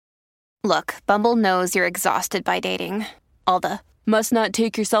Look, Bumble knows you're exhausted by dating. All the must not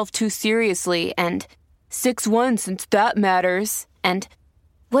take yourself too seriously and 6'1" since that matters. And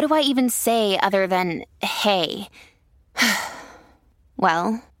what do I even say other than hey?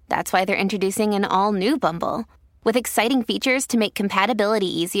 Well, that's why they're introducing an all-new Bumble with exciting features to make compatibility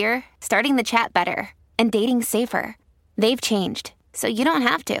easier, starting the chat better, and dating safer. They've changed, so you don't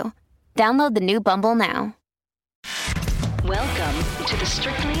have to. Download the new Bumble now. Welcome to the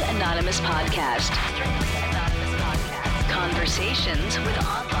Strictly Anonymous Podcast. Strictly Anonymous Podcast. Conversations with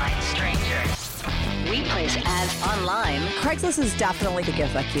online strangers. We place ads online. Craigslist is definitely the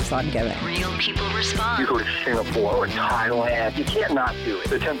gift that keeps on giving. Real people respond. You go to Singapore or Thailand, you can't not do it.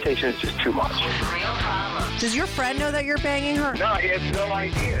 The temptation is just too much. Real problems. Does your friend know that you're banging her? No, he has no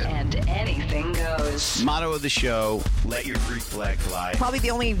idea. And anything goes. Motto of the show, let your Greek flag fly. Probably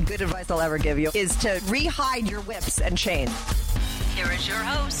the only good advice I'll ever give you is to re-hide your whips and chains. Here is your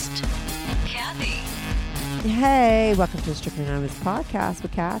host, Kathy. Hey, welcome to the Strictly Anonymous Podcast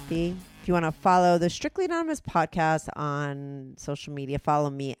with Kathy. If you want to follow the Strictly Anonymous Podcast on social media, follow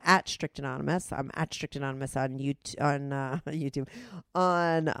me at Strict Anonymous. I'm at Strict Anonymous on YouTube,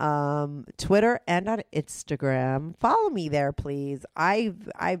 on Twitter, and on Instagram. Follow me there, please. I've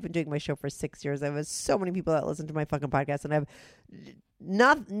been doing my show for 6 years. I have so many people that listen to my fucking podcast, and I have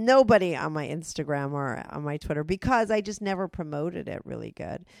nobody on my Instagram or on my Twitter because I just never promoted it really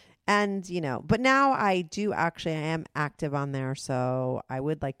good. And, but now I am active on there. So I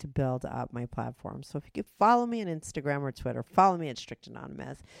would like to build up my platform. So if you could follow me on Instagram or Twitter, follow me at Strict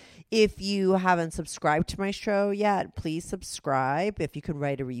Anonymous. If you haven't subscribed to my show yet, please subscribe. If you could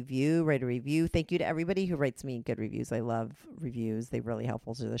write a review. Thank you to everybody who writes me good reviews. I love reviews. They're really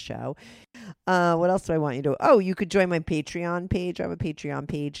helpful to the show. What else do I want you to do? Oh, you could join my Patreon page. I have a Patreon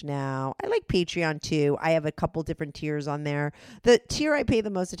page now. I like Patreon too. I have a couple different tiers on there. The tier I pay the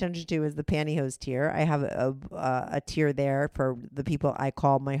most attention to is the pantyhose tier. I have a tier there for the people I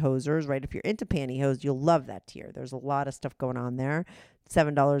call my hosers, right? If you're into pantyhose, you'll love that tier. There's a lot of stuff going on there.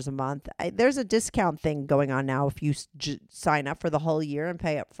 $7 a month. There's a discount thing going on now. If you sign up for the whole year and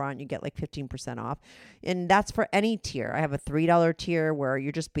pay up front, you get like 15% off. And that's for any tier. I have a $3 tier where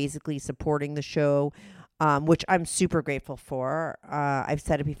you're just basically supporting the show, which I'm super grateful for. I've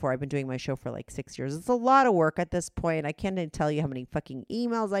said it before. I've been doing my show for like 6 years. It's a lot of work at this point. I can't even tell you how many fucking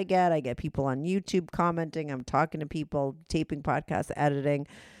emails I get. I get people on YouTube commenting. I'm talking to people, taping podcasts, editing,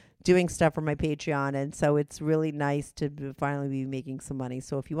 doing stuff for my Patreon. And so it's really nice to finally be making some money.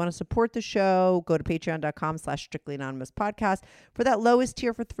 So if you want to support the show, go to patreon.com/Strictly Anonymous Podcast. For that lowest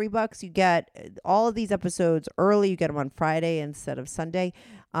tier for $3, you get all of these episodes early. You get them on Friday instead of Sunday.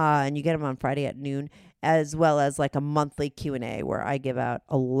 And you get them on Friday at noon, as well as like a monthly Q&A where I give out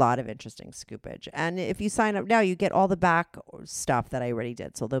a lot of interesting scoopage. And if you sign up now, you get all the back stuff that I already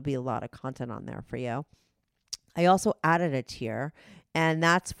did. So there'll be a lot of content on there for you. I also added a tier, and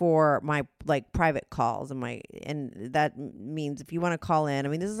that's for my like private calls and that means if you want to call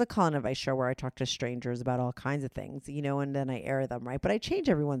in, this is a call-in advice show where I talk to strangers about all kinds of things, and then I air them, right? But I change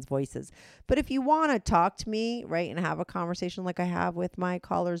everyone's voices. But if you want to talk to me, right, and have a conversation like I have with my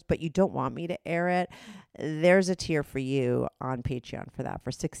callers, but you don't want me to air it, there's a tier for you on Patreon for that.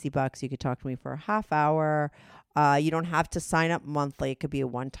 For $60, you could talk to me for a half hour. You don't have to sign up monthly. It could be a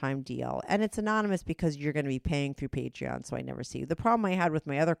one-time deal. And it's anonymous because you're going to be paying through Patreon, so I never see you. The problem I had with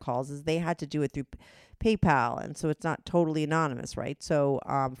my other calls is they had to do it through PayPal, and so it's not totally anonymous, right? So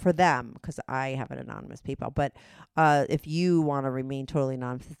for them, because I have an anonymous PayPal. But if you want to remain totally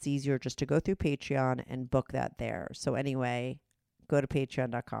anonymous, it's easier just to go through Patreon and book that there. So anyway, go to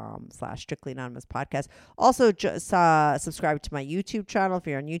patreon.com/Strictly Anonymous Podcast. Also, just subscribe to my YouTube channel if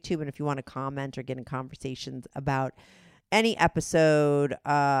you're on YouTube. And if you want to comment or get in conversations about any episode,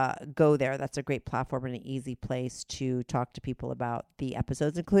 go there. That's a great platform and an easy place to talk to people about the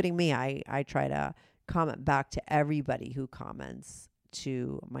episodes, including me. I try to comment back to everybody who comments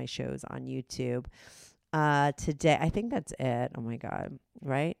to my shows on YouTube. Today, I think that's it. Oh my God.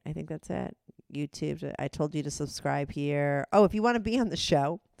 Right? I think that's it. YouTube. I told you to subscribe here. Oh, if you want to be on the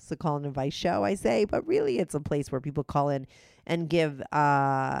show, it's a call and advice show, I say, but really it's a place where people call in and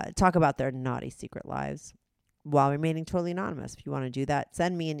talk about their naughty secret lives while remaining totally anonymous. If you want to do that,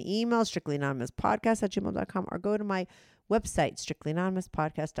 send me an email, strictlyanonymouspodcast@gmail.com, or go to my website,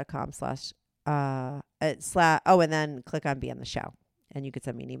 strictlyanonymouspodcast.com/ and then click on be on the show and you could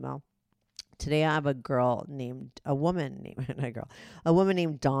send me an email. Today I have a woman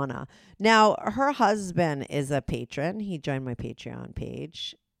named Dawna. Now, her husband is a patron. He joined my Patreon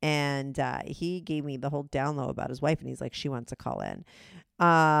page. And he gave me the whole down low about his wife, and he's like, she wants to call in.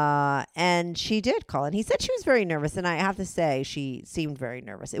 And she did call in. He said she was very nervous, and I have to say she seemed very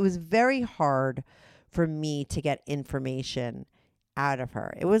nervous. It was very hard for me to get information out of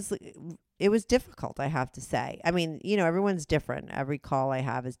her. It was difficult, I have to say. I mean, everyone's different. Every call I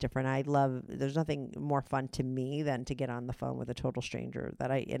have is different. There's nothing more fun to me than to get on the phone with a total stranger that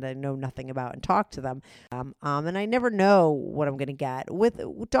I know nothing about and talk to them. And I never know what I'm going to get. With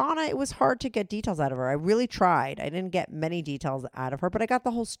Dawna, it was hard to get details out of her. I really tried. I didn't get many details out of her, but I got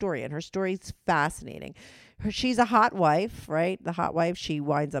the whole story, and her story's fascinating. She's a hot wife, right? The hot wife, she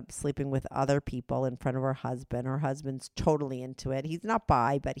winds up sleeping with other people in front of her husband. Her husband's totally into it. He's not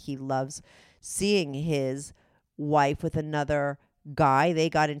bi, but he loves seeing his wife with another guy. They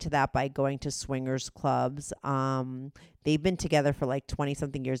got into that by going to swingers clubs. They've been together for like 20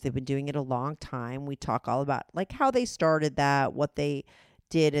 something years. They've been doing it a long time. We talk all about like how they started that, what they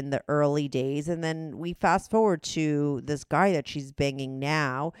did in the early days. And then we fast forward to this guy that she's banging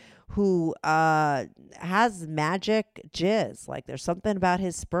now, who has magic jizz. Like there's something about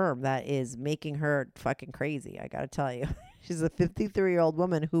his sperm that is making her fucking crazy. I gotta tell you. She's a 53-year-old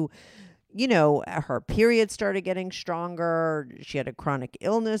woman who, her period started getting stronger. She had a chronic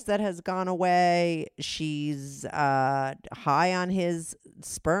illness that has gone away. She's high on his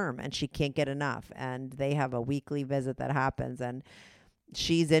sperm, and she can't get enough. And they have a weekly visit that happens, and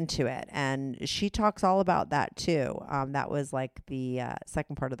she's into it. And she talks all about that too. That was like the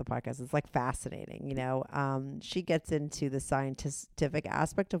second part of the podcast. It's like fascinating, she gets into the scientific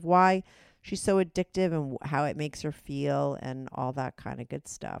aspect of why she's so addictive and how it makes her feel and all that kind of good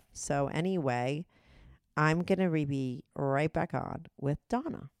stuff. So anyway, I'm going to be right back on with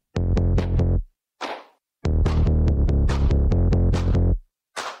Dawna.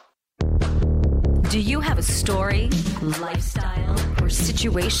 Do you have a story, lifestyle, or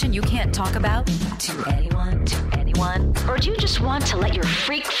situation you can't talk about to anyone? Or do you just want to let your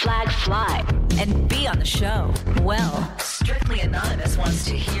freak flag fly and be on the show? Well, Strictly Anonymous wants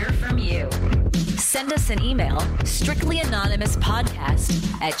to hear from you. Send us an email,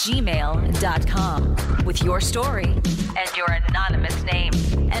 strictlyanonymouspodcast@gmail.com with your story and your anonymous name.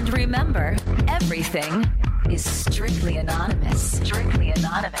 And remember, everything is strictly anonymous. Strictly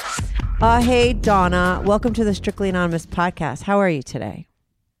Anonymous. Hey, Dawna. Welcome to the Strictly Anonymous podcast. How are you today?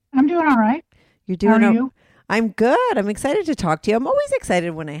 I'm doing all right. You're doing How are you? I'm good. I'm excited to talk to you. I'm always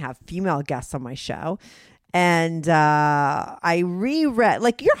excited when I have female guests on my show. And I reread,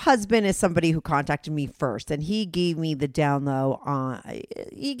 like, your husband is somebody who contacted me first, and he gave me the down low on,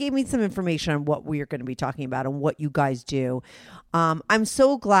 he gave me some information on what we're going to be talking about and what you guys do. I'm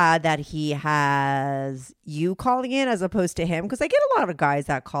so glad that he has you calling in as opposed to him, because I get a lot of guys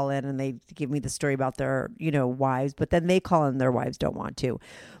that call in and they give me the story about their, wives, but then they call in, their wives don't want to.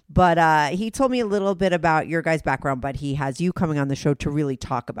 But he told me a little bit about your guys' background, but he has you coming on the show to really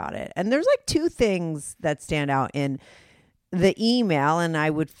talk about it. And there's like two things that stand out in the email, and I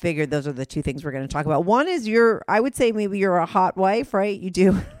would figure those are the two things we're going to talk about. One is I would say maybe you're a hot wife, right? You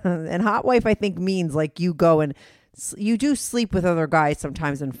do. And hot wife, I think, means like you go and you do sleep with other guys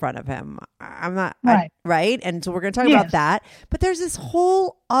sometimes in front of him. I'm not, right. Right? And so we're going to talk about that. But there's this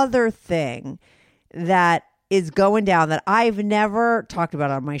whole other thing that is going down that I've never talked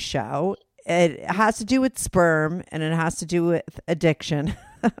about on my show. It has to do with sperm, and it has to do with addiction.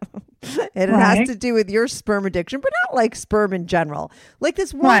 And it has to do with your sperm addiction, but not like sperm in general. Like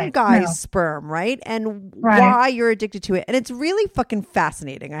this one guy's sperm, right? And why you're addicted to it. And it's really fucking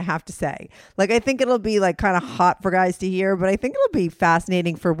fascinating, I have to say. Like, I think it'll be like kind of hot for guys to hear, but I think it'll be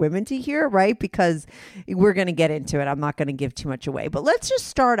fascinating for women to hear, right? Because we're going to get into it. I'm not going to give too much away. But let's just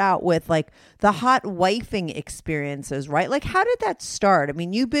start out with like the hot wifing experiences, right? Like, how did that start? I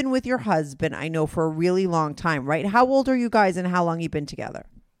mean, you've been with your husband, I know, for a really long time, right? How old are you guys and how long you been together?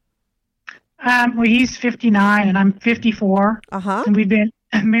 Well, he's 59 and I'm 54. Uh-huh. And we've been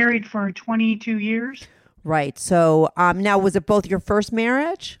married for 22 years. Right. So now, was it both your first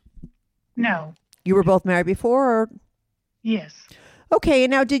marriage? No. You were both married before? Or? Yes. Okay. And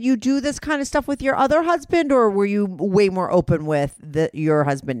now, did you do this kind of stuff with your other husband, or were you way more open with your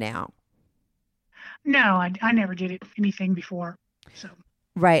husband now? No, I never did anything before. So.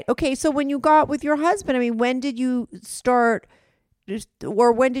 Right. Okay. So when you got with your husband, I mean, when did you start...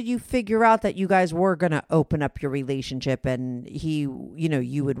 or when did you figure out that you guys were going to open up your relationship and he,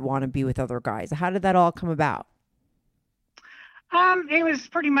 you would want to be with other guys? How did that all come about? It was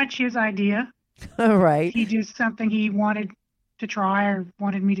pretty much his idea. All right. He did something he wanted to try or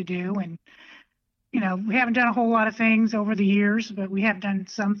wanted me to do. And, we haven't done a whole lot of things over the years, but we have done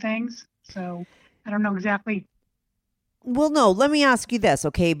some things. So I don't know exactly Well, no, let me ask you this,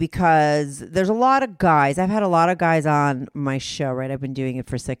 okay? Because there's a lot of guys. I've had a lot of guys on my show, right? I've been doing it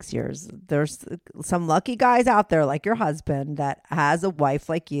for 6 years. There's some lucky guys out there like your husband that has a wife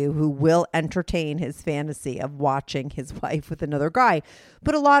like you who will entertain his fantasy of watching his wife with another guy.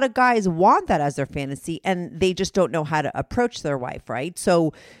 But a lot of guys want that as their fantasy and they just don't know how to approach their wife, right?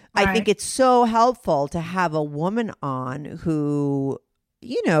 So I think it's so helpful to have a woman on who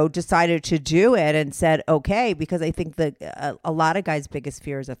decided to do it and said, okay, because I think that a lot of guys' biggest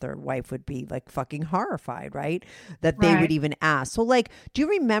fear is that their wife would be like fucking horrified, right? That they would even ask. So like, do you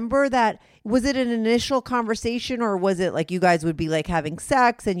remember that? Was it an initial conversation or was it like you guys would be like having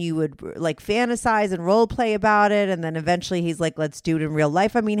sex and you would like fantasize and role play about it? And then eventually he's like, let's do it in real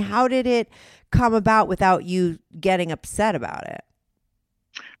life. I mean, how did it come about without you getting upset about it?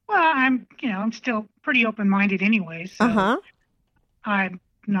 Well, I'm still pretty open-minded anyway. So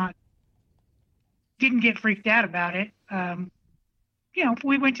didn't get freaked out about it.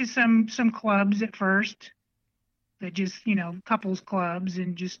 We went to some clubs at first that just, couples clubs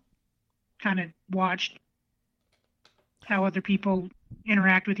and just kind of watched how other people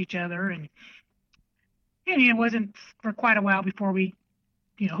interact with each other. And it wasn't for quite a while before we,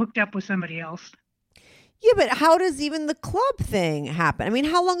 hooked up with somebody else. Yeah, but how does even the club thing happen? I mean,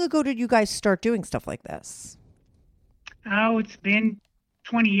 how long ago did you guys start doing stuff like this? Oh, it's been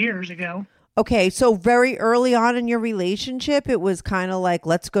 20 years ago. Okay, so very early on in your relationship, it was kind of like,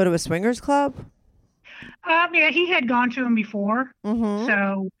 let's go to a swingers club? Yeah, he had gone to them before. Mm-hmm.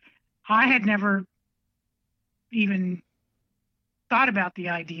 So I had never even thought about the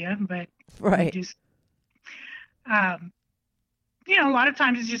idea, but just, a lot of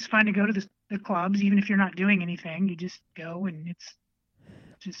times it's just fun to go to the clubs, even if you're not doing anything. You just go and it's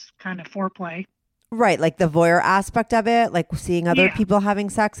just kind of foreplay. Right, like the voyeur aspect of it, like seeing other people having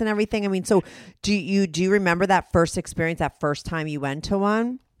sex and everything. I mean, so do you remember that first experience, that first time you went to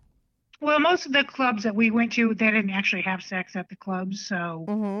one? Well, most of the clubs that we went to, they didn't actually have sex at the clubs,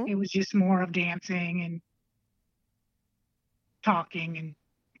 so it was just more of dancing and talking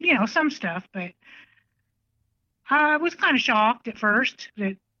and some stuff. But I was kind of shocked at first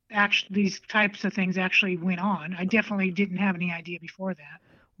that actually these types of things actually went on. I definitely didn't have any idea before that.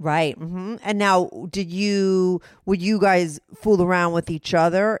 Right. Mm-hmm. And now, would you guys fool around with each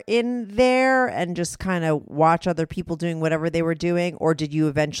other in there and just kind of watch other people doing whatever they were doing? Or did you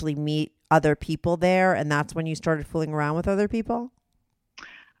eventually meet other people there and that's when you started fooling around with other people?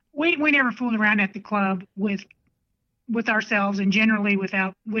 We never fooled around at the club with ourselves and generally with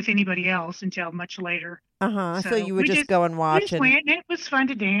anybody else until much later. So you would just go and watch. We just went and it was fun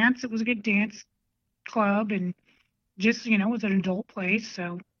to dance. It was a good dance club and just, it was an adult place.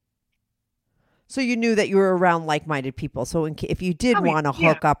 So you knew that you were around like-minded people. So if you did want to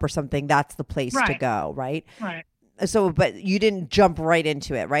hook up or something, that's the place to go, right? Right. So, but you didn't jump right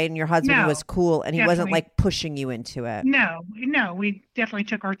into it, right? And your husband was cool and he wasn't like pushing you into it. No, we definitely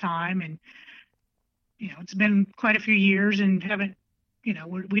took our time and, it's been quite a few years and haven't,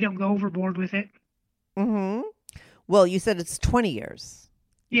 we don't go overboard with it. Mm-hmm. Well, you said it's 20 years.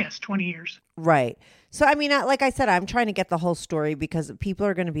 Yes, 20 years. Right. So, I mean, like I said, I'm trying to get the whole story because people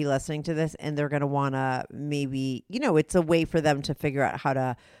are going to be listening to this and they're going to want to maybe, it's a way for them to figure out how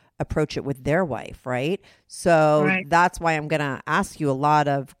to approach it with their wife, right? So that's why I'm going to ask you a lot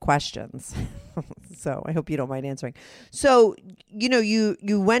of questions. So I hope you don't mind answering. So,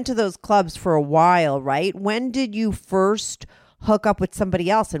 you went to those clubs for a while, right? When did you first hook up with somebody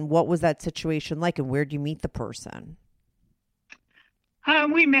else and what was that situation like and where did you meet the person?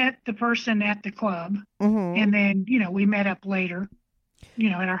 We met the person at the club and then, we met up later,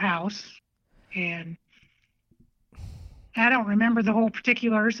 at our house and I don't remember the whole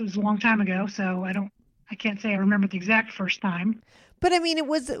particulars. It was a long time ago. So I can't say I remember the exact first time. But I mean,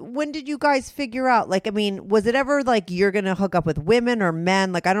 when did you guys figure out, like, I mean, was it ever like you're going to hook up with women or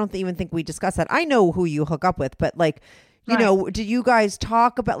men? Like, I don't even think we discussed that. I know who you hook up with, but like, did you guys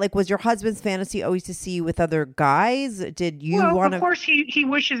talk about, like, was your husband's fantasy always to see you with other guys? Did you want to? Of course, he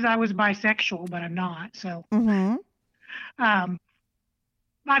wishes I was bisexual, but I'm not. So I've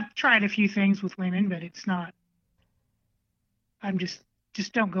tried a few things with women, but it's not. I'm just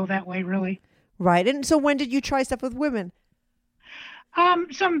don't go that way, really. Right. And so when did you try stuff with women?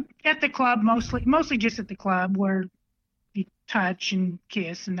 Some at the club, mostly just at the club where you touch and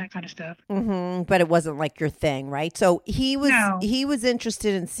kiss and that kind of stuff. Mm-hmm. But it wasn't like your thing, right? So he was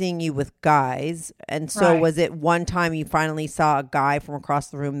interested in seeing you with guys. And so was it one time you finally saw a guy from across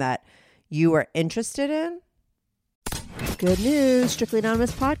the room that you were interested in? Good news. Strictly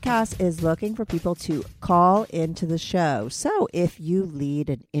Anonymous Podcast is looking for people to call into the show. So if you lead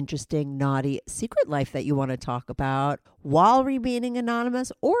an interesting, naughty secret life that you want to talk about while remaining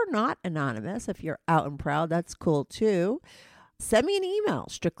anonymous or not anonymous, if you're out and proud, that's cool too. Send me an email,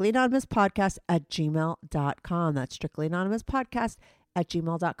 strictlyanonymouspodcast@gmail.com. That's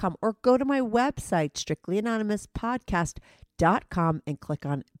strictlyanonymouspodcast@gmail.com. Or go to my website, strictlyanonymouspodcast.com, and click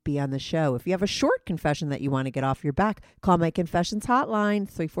on Be on the Show. If you have a short confession that you want to get off your back, call my confessions hotline,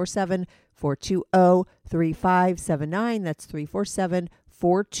 347-420-3579. That's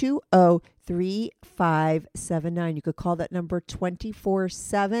 347-420-3579. You could call that number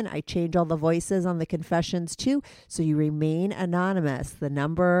 24/7. I change all the voices on the confessions too, so you remain anonymous. The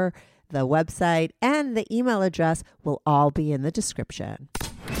number, the website, and the email address will all be in the description.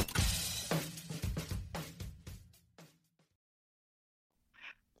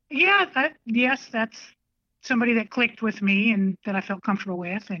 Yeah, yes, that's somebody that clicked with me and that I felt comfortable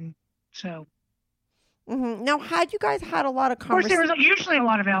with, and so. Mm-hmm. Now, had you guys had a lot of Of course, conversations? there was usually a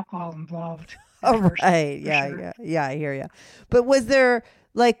lot of alcohol involved. Oh, first, right. for Yeah, sure. yeah, I hear you. But was there,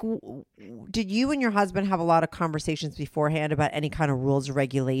 like, did you and your husband have a lot of conversations beforehand about any kind of rules or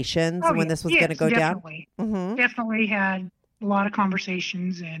regulations when this was going to go definitely. down? Mm-hmm. Definitely had a lot of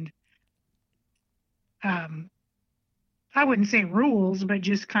conversations, and I wouldn't say rules, but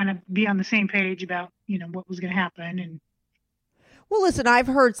just kind of be on the same page about, what was going to happen. And Well, listen, I've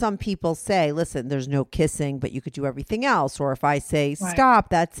heard some people say, listen, there's no kissing, but you could do everything else. Or if I say Right. stop,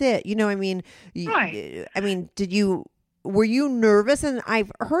 that's it. You know, I mean, Right. I mean, were you nervous? And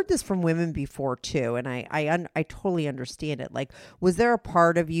I've heard this from women before too. And I totally understand it. Like, was there a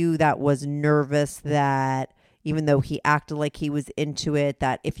part of you that was nervous that even though he acted like he was into it,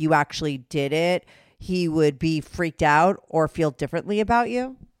 that if you actually did it, he would be freaked out or feel differently about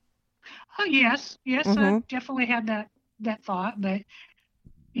you? oh, yes, Mm-hmm. I definitely had that thought, but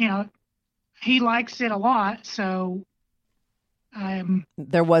he likes it a lot, so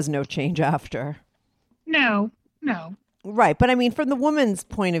There was no change after. no. Right. But I mean, from the woman's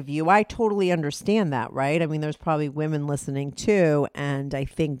point of view, I totally understand that, right? I mean, there's probably women listening too. And I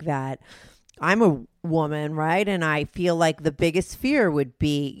think that I'm a woman, right? And I feel like the biggest fear would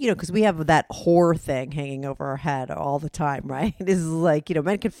be, because we have that whore thing hanging over our head all the time, right? This is like,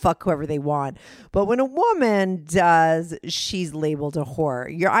 men can fuck whoever they want. But when a woman does, she's labeled a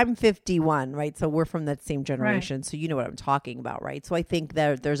whore. I'm 51, right? So we're from that same generation. Right. So you know what I'm talking about, right? So I think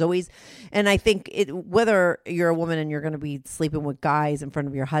that there's always, and I think whether you're a woman and you're going to be sleeping with guys in front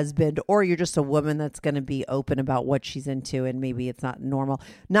of your husband, or you're just a woman that's going to be open about what she's into and maybe it's not normal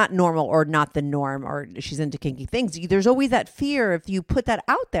or not the norm, or she's into kinky things. There's always that fear if you put that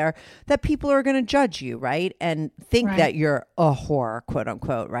out there that people are going to judge you, right? And think Right. that you're a whore, quote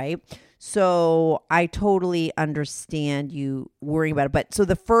unquote, right? So I totally understand you worrying about it. But so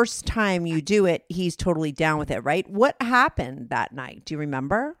the first time you do it, he's totally down with it, right? What happened that night? Do you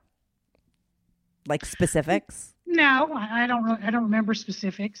remember? Like specifics? No, I don't remember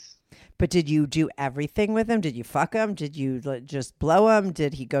specifics. But did you do everything with him? Did you fuck him? Did you just blow him?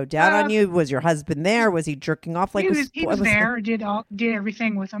 Did he go down on you? Was your husband there? Was he jerking off? Like He was there, did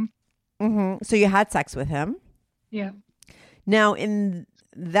everything with him. Mm-hmm. So you had sex with him. Yeah. Now, in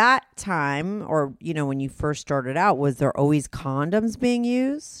that time, or when you first started out, was there always condoms being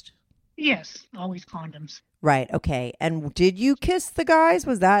used? Yes, always condoms. Right. Okay. And did you kiss the guys?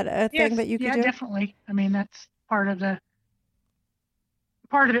 Was that a thing Yes, that you could yeah, do? definitely. I mean, that's part of it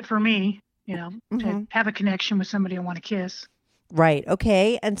for me, to have a connection with somebody I want to kiss. Right.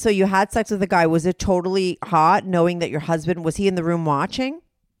 Okay. And so you had sex with a guy. Was it totally hot knowing that your husband, was he in the room watching?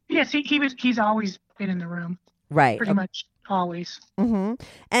 Yes, he's always been in the room. Right. Pretty much always. Mm-hmm.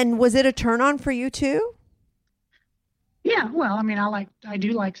 And was it a turn on for you too? Yeah, well, I mean, I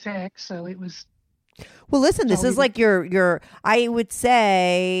do like sex, so it was. Well, listen, this is Totally. like your, I would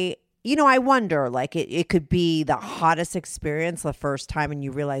say, I wonder, like it could be the hottest experience the first time and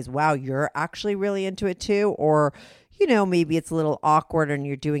you realize, wow, you're actually really into it too. Or, maybe it's a little awkward and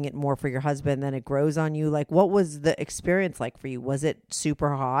you're doing it more for your husband, then it grows on you. Like, what was the experience like for you? Was it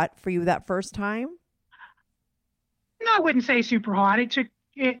super hot for you that first time? No, I wouldn't say super hot. It took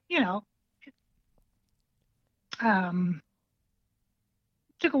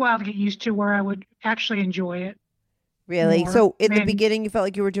took a while to get used to where I would actually enjoy it. Really? More. So in the And- beginning, you felt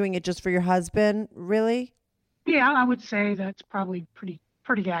like you were doing it just for your husband? Really? Yeah, I would say that's probably pretty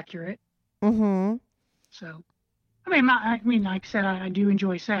accurate. Mm-hmm. So, I mean, like I said, I do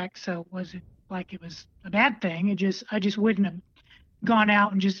enjoy sex. So it wasn't like it was a bad thing. I just wouldn't have gone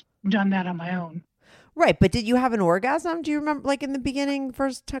out and just done that on my own. Right. But did you have an orgasm? Do you remember, like in the beginning,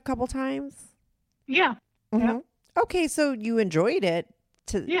 couple times? Yeah. Mm-hmm. Yeah. Okay, so you enjoyed it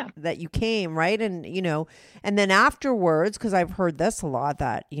Yeah. that you came, right? And and then afterwards, because I've heard this a lot,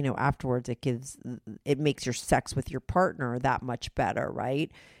 that afterwards it makes your sex with your partner that much better,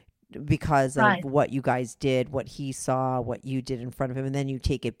 right? Because of Right. what you guys did, what he saw, what you did in front of him, and then you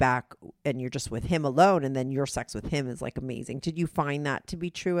take it back and you're just with him alone, and then your sex with him is like amazing. Did you find that to be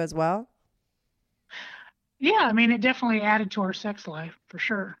true as well? Yeah, I mean, it definitely added to our sex life for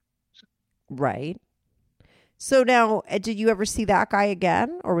sure. Right. So now, did you ever see that guy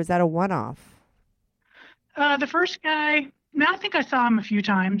again, or was that a one-off? The first guy, no, I think I saw him a few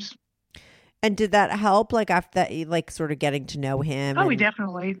times. And did that help, like after that, like sort of getting to know him? Oh, we And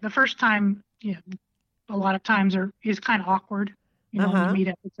definitely. The first time, a lot of times is kind of awkward, when you uh-huh. meet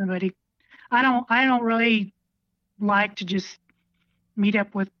up with somebody. I don't really like to just meet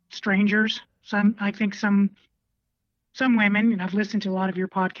up with strangers. I think some women, and I've listened to a lot of your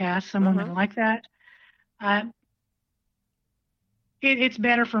podcasts, some Uh-huh. women like that. Uh, it's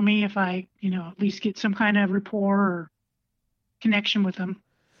better for me if I, at least get some kind of rapport or connection with them,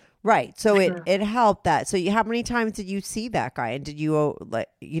 Right. for So it sure. it helped that. So how many times did you see that guy? And did you like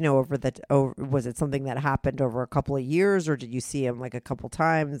over was it something that happened over a couple of years, or did you see him like a couple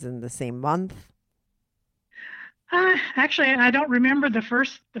times in the same month? Actually, I don't remember the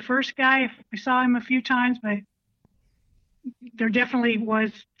first guy. I saw him a few times, but there definitely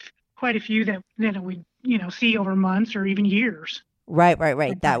was quite a few that we, see over months or even years Right, right,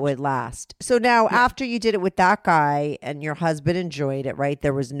 right. That sometimes. would last. So now Yeah, after you did it with that guy and your husband enjoyed it, right?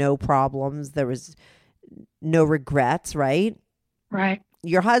 There was no problems, there was no regrets, right? right.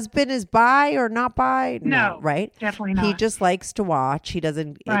 Your husband is bi or not bi? No, No, right? definitely He not. just likes to watch. He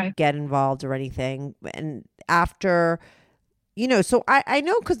doesn't Right. get involved or anything. And after, so I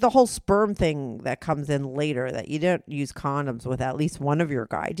know because the whole sperm thing that comes in later that you don't use condoms with at least one of your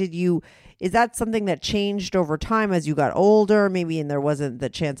guy. Is that something that changed over time as you got older, maybe, and there wasn't the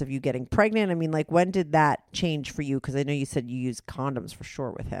chance of you getting pregnant? I mean, like, when did that change for you? Because I know you said you use condoms for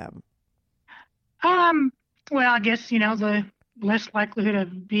sure with him. Um, well, I guess, the less likelihood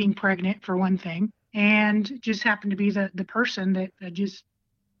of being pregnant for one thing, and just happened to be the person that I just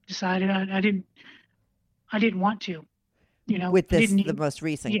decided I didn't want to, With I didn't the need, most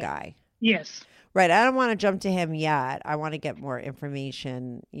recent yeah, guy. yes. Right. I don't want to jump to him yet. I want to get more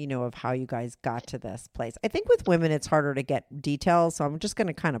information, of how you guys got to this place. I think with women, it's harder to get details. So I'm just going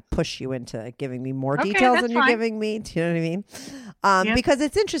to kind of push you into giving me more Okay, details that's than you're fine. giving me. Do you know what I mean? Yep. Because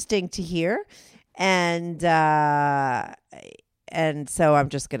it's interesting to hear. And, and so I'm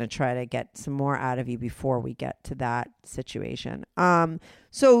just going to try to get some more out of you before we get to that situation.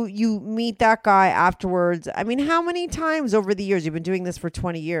 So you meet that guy afterwards. I mean, how many times over the years? You've been doing this for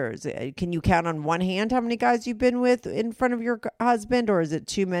 20 years. Can you count on one hand how many guys you've been with in front of your husband, or is it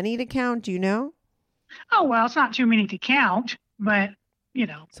too many to count? Do you know? Oh, well, it's not too many to count, but,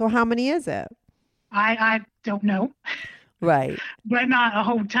 So how many is it? I don't know, Right. but not a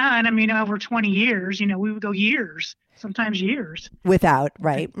whole ton. I mean, over 20 years, we would go years, sometimes years. Without,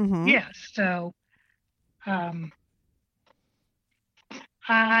 right. Mm-hmm. Yes. So, um,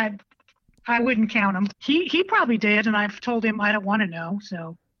 I I wouldn't count him. He probably did, and I've told him I don't want to know.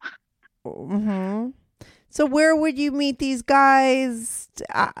 So, Mm-hmm. So where would you meet these guys?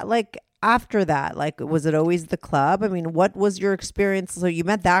 Like after that, like was it always the club? I mean, what was your experience? So you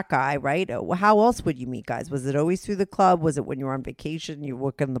met that guy, right? How else would you meet guys? Was it always through the club? Was it when you were on vacation? You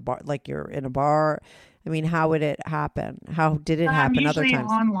work in the bar, like you're in a bar. I mean, how would it happen? How did it happen other usually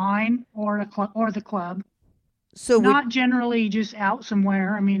times? online or the club. So would Not generally just out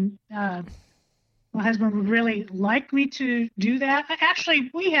somewhere. I mean, my husband would really like me to do that. Actually,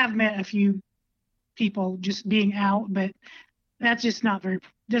 we have met a few people just being out, but that's just not very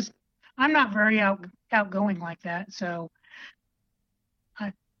just I'm not very outgoing like that. So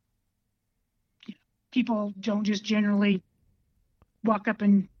I, people don't just generally walk up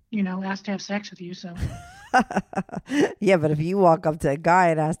and ask to have sex with you. So yeah, but if you walk up to a guy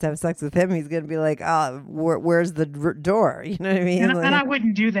and ask to have sex with him, he's going to be like, "Oh, where's the door?" You know what I mean? and I Like,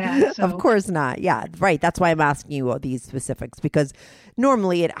 wouldn't do that. of So course not. Yeah, right. That's why I'm asking you all these specifics because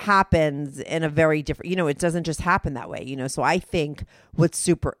normally it happens in a very different, it doesn't just happen that way, So I think what's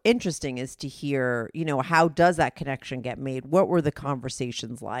super interesting is to hear, how does that connection get made? What were the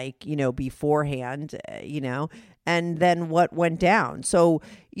conversations like, beforehand, and then what went down? So,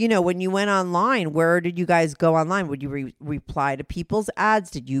 when you went online, where did you guys go online? Would you reply to people's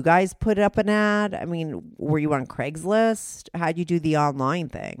ads? Did you guys put up an ad? I mean, were you on Craigslist? How'd you do the online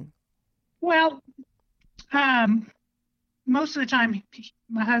thing? well, um, most of the time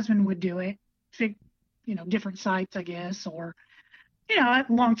my husband would do it. Fig- different sites, I guess, or a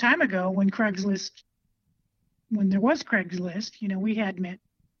long time ago when Craigslist when there was Craigslist, we had met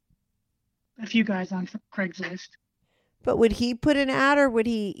a few guys on Craigslist. But would he put an ad, or would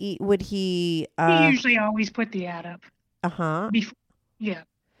he? He usually always put the ad up. Yeah,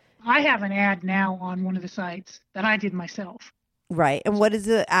 I have an ad now on one of the sites that I did myself. Right. And what is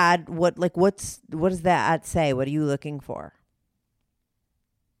the ad? What does that ad say? What are you looking for?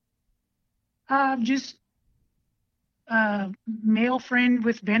 Just male friend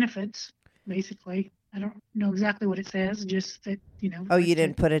with benefits, basically. I don't know exactly what it says. Just that, Oh, you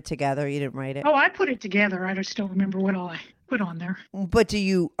didn't put it together. You didn't write it. Oh, I put it together. I just don't remember what all I put on there. But do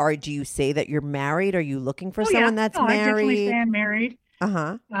you say that you're married? Are you looking for someone that's married? I definitely say I'm married.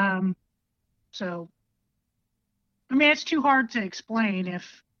 So, I mean, it's too hard to explain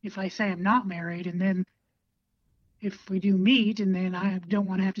if I say I'm not married, and then if we do meet, and then I don't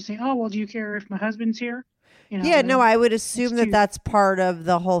want to have to say, oh, well, do you care if my husband's here? I would assume that's part of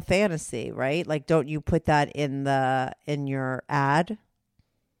the whole fantasy, right? Like, don't you put that in your ad?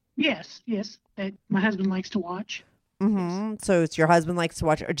 Yes, that my husband likes to watch. Mm-hmm. So it's your husband likes to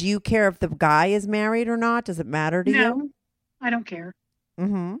watch. Or do you care if the guy is married or not? Does it matter to you? No, I don't care.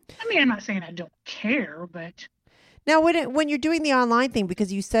 Mm-hmm. I mean, I'm not saying I don't care, but now when you're doing the online thing,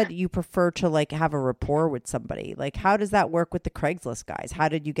 because you said you prefer to like have a rapport with somebody, like how does that work with the Craigslist guys? How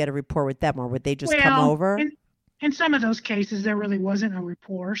did you get a rapport with them, or would they just come over? In some of those cases, there really wasn't a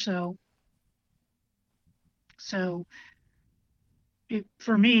rapport, so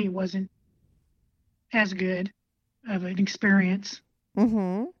for me, it wasn't as good of an experience.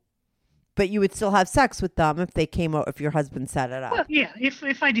 Mm-hmm. But you would still have sex with them if they came out, if your husband set it up. Well, yeah,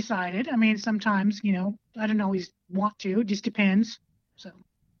 if I decided. I mean, sometimes, I don't always want to. It just depends. So.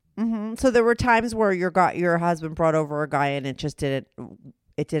 Mm-hmm. So there were times where your husband brought over a guy and it just didn't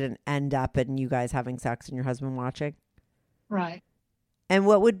end up in you guys having sex and your husband watching? Right. And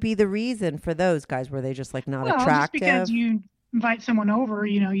what would be the reason for those guys? Were they just like not attractive? Just because you invite someone over,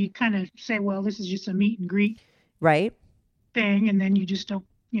 you kind of say, well, this is just a meet and greet. Right. Thing, and then you just don't,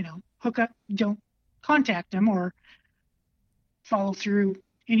 hook up, don't contact them or follow through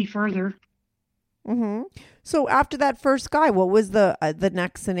any further. Mm-hmm. So after that first guy, what was the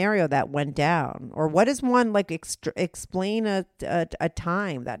next scenario that went down? Or what is one, like, explain a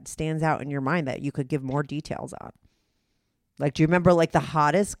time that stands out in your mind that you could give more details on? Like, do you remember like the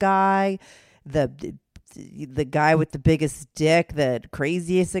hottest guy, the guy with the biggest dick, the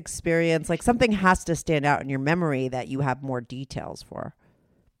craziest experience? Like, something has to stand out in your memory that you have more details for.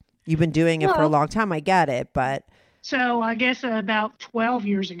 You've been doing it for a long time. I get it, but. So I guess about 12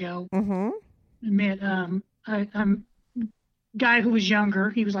 years ago, mm-hmm. I met a guy who was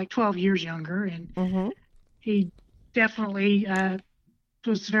younger. He was like 12 years younger, and mm-hmm. he definitely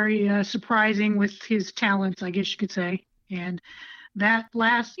was very surprising with his talents, I guess you could say. And that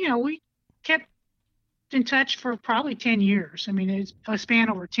we kept in touch for probably 10 years. I mean, it's a span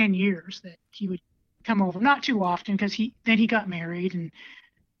over 10 years that he would come over. Not too often, because he got married and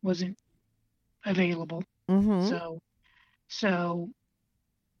wasn't available. Mm-hmm.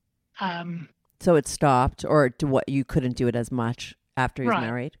 So it stopped, or you couldn't do it as much after he was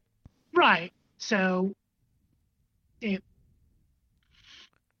married? Right. So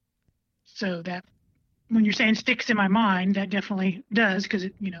that, when you're saying sticks in my mind, that definitely does, because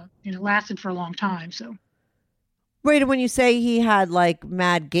it lasted for a long time. So. Right, and when you say he had like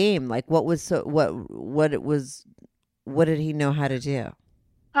mad game, like what did he know how to do?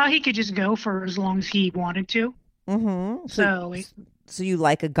 He could just go for as long as he wanted to. Mm-hmm. So you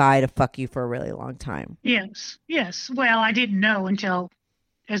like a guy to fuck you for a really long time? Yes. Well, I didn't know until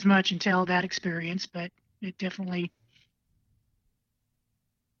that experience, but it definitely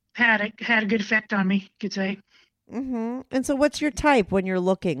had a good effect on me, you could say. Mm-hmm. And so what's your type when you're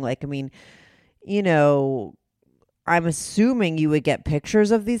looking? Like, I mean, I'm assuming you would get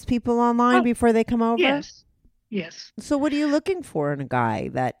pictures of these people online before they come over? Yes. So what are you looking for in a guy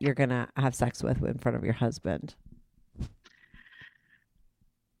that you're going to have sex with in front of your husband?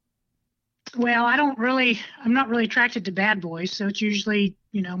 Well, I'm not really attracted to bad boys, so it's usually,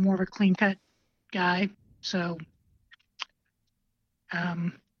 more of a clean cut guy. So,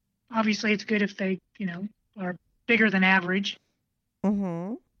 obviously it's good if they, are bigger than average.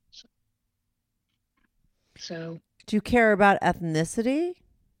 Mm-hmm. So. Do you care about ethnicity?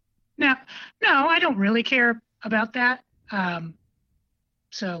 No, I don't really care about that.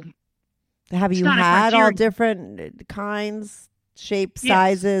 So. Have you had all different kinds? Shapes,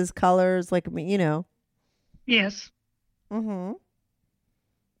 sizes, colors, like, Yes. Mm-hmm.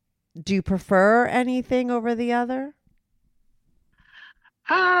 Do you prefer anything over the other?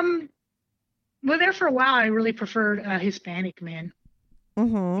 Well, there for a while, I really preferred Hispanic men.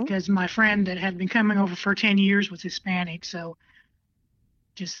 because my friend that had been coming over for 10 years was Hispanic, so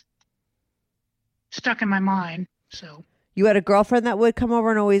just stuck in my mind. So You had a girlfriend that would come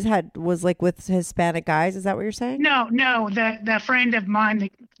over and always was like with Hispanic guys. Is that what you're saying? no, that friend of mine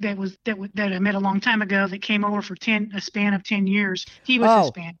that I met a long time ago that came over for a span of 10 years. He was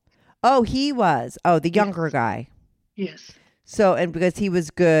Hispanic. Oh, he was. Oh, the younger guy. Yes. So, and because he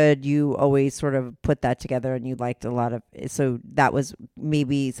was good, you always sort of put that together and you liked a lot of, so that was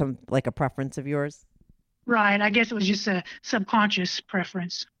maybe some, like a preference of yours? Right. I guess it was just a subconscious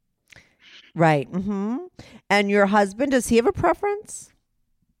preference. Right. And your husband, does he have a preference?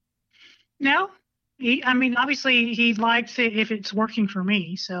 No. Obviously he likes it if it's working for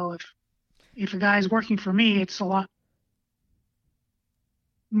me. So if a guy's working for me, it's a lot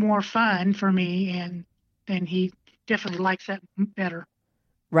more fun for me, and then he definitely likes that better.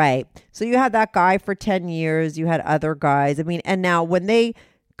 Right. So you had that guy for 10 years. You had other guys. I mean, and now when they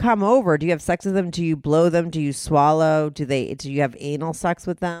come over, do you have sex with them? Do you blow them? Do you swallow? Do you have anal sex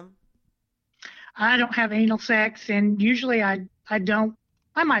with them? I don't have anal sex, and usually I don't.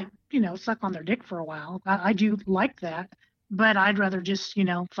 I might, suck on their dick for a while. I do like that, but I'd rather just,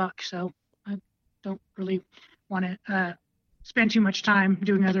 fuck. So I don't really want to spend too much time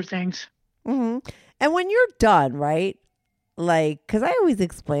doing other things. And when you're done, right? Like, because I always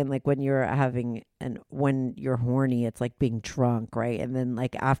explain, like, when you're when you're horny, it's like being drunk, right? And then,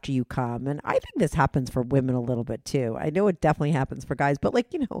 like, after you come, and I think this happens for women a little bit too. I know it definitely happens for guys, but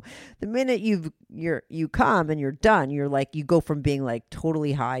like, the minute you come and you're done, you're like, you go from being like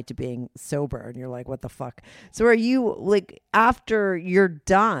totally high to being sober, and you're like, what the fuck? So are you like, after you're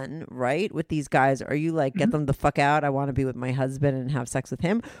done, right, with these guys, are you like, get them the fuck out? I want to be with my husband and have sex with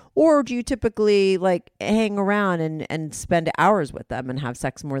him, or do you typically like hang around and spend hours with them and have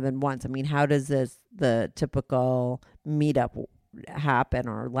sex more than once? I mean, how does the typical meetup happen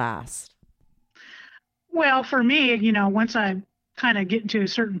or last? Well, for me, once I kind of get to a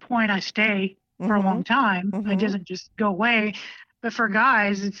certain point, I stay for a long time. It doesn't just go away. But for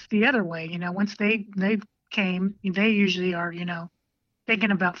guys, it's the other way. Once they came, they usually are,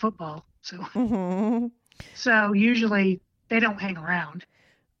 thinking about football. So usually they don't hang around.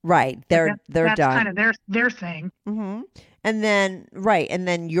 Right. They're that's done. Kind of their thing. And then, right. And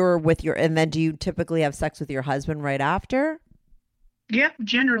then and then do you typically have sex with your husband right after? Yeah,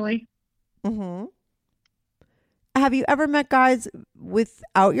 generally. Have you ever met guys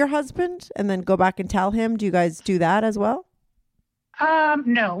without your husband and then go back and tell him? Do you guys do that as well?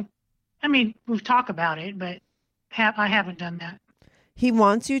 No. I mean, we've talked about it, but I haven't done that. He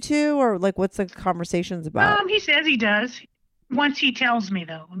wants you to, or like, what's the conversations about? He says he does. Once he tells me,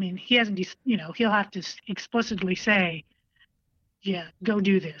 though. I mean, he hasn't, he'll have to explicitly say, yeah, go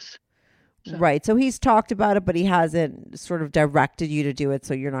do this. So. Right. So he's talked about it, but he hasn't sort of directed you to do it.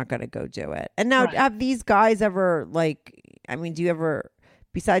 So you're not going to go do it. And now, have these guys ever, like, I mean, do you ever,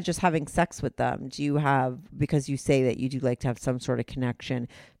 besides just having sex with them, do you have, because you say that you do like to have some sort of connection,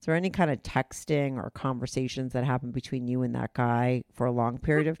 is there any kind of texting or conversations that happen between you and that guy for a long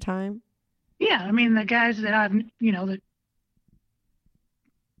period of time? Yeah. I mean, the guys that I've, that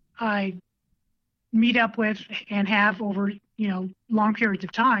I meet up with and have over, long periods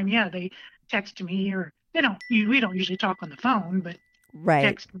of time. Yeah, they text me, or we don't usually talk on the phone, but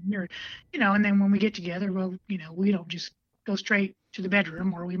text me, or, and then when we get together, well, we don't just go straight to the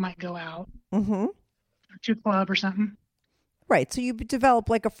bedroom, or we might go out or to a club or something. Right. So you develop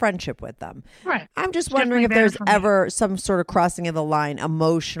like a friendship with them. Right. I'm just wondering if there's ever some sort of crossing of the line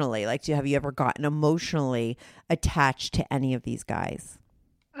emotionally. Like, have you ever gotten emotionally attached to any of these guys?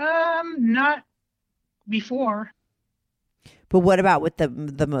 Not before. But what about with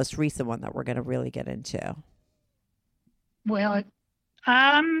the most recent one that we're going to really get into? Well,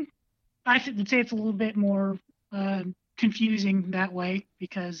 I should say it's a little bit more confusing that way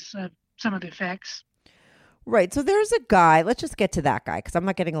because of some of the effects. Right. So there's a guy. Let's just get to that guy because I'm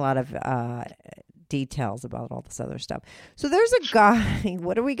not getting a lot of details about all this other stuff. So there's a guy.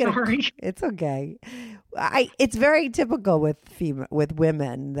 What are we going to? It's okay. It's very typical with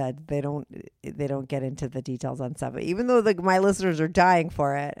women that they don't get into the details on stuff. Even though my listeners are dying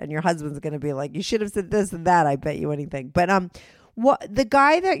for it, and your husband's going to be like, "You should have said this and that." I bet you anything. But what the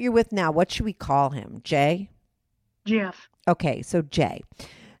guy that you're with now? What should we call him? Jay? Jeff. Okay, so Jay.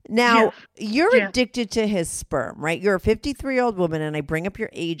 Now, you're addicted to his sperm, right? You're a 53-year-old woman, and I bring up your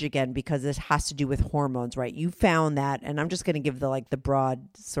age again because it has to do with hormones, right? You found that, and I'm just going to give the broad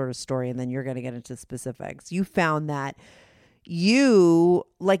sort of story, and then you're going to get into specifics. You found that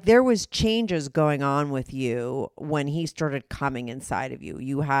there was changes going on with you when he started coming inside of you.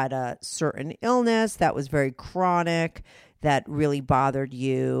 You had a certain illness that was very chronic that really bothered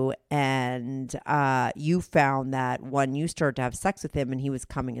you, and you found that when you started to have sex with him and he was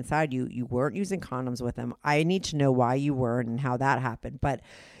coming inside you, you weren't using condoms with him. I need to know why you weren't and how that happened. But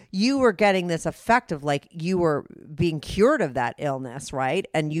you were getting this effect of like you were being cured of that illness, right?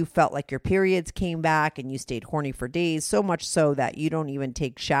 And you felt like your periods came back and you stayed horny for days, so much so that you don't even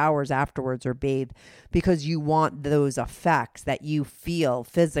take showers afterwards or bathe because you want those effects that you feel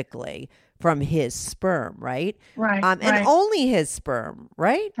physically from his sperm, right? Right. And right. only his sperm,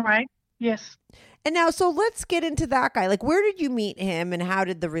 right? Right. Yes. And now, so let's get into that guy. Like, where did you meet him and how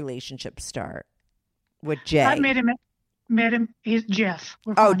did the relationship start with Jay? I met him. He's Jeff.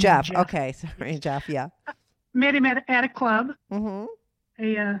 We're Oh, calling him Jeff. Okay. Sorry, Jeff. Yeah. Met him at a club, Mm-hmm.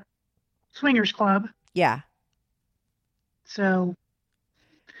 a swingers club. Yeah. So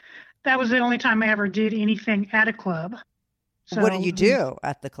that was the only time I ever did anything at a club. So What did you do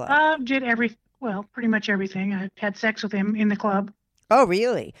at the club? Did pretty much everything. I had sex with him in the club. Oh,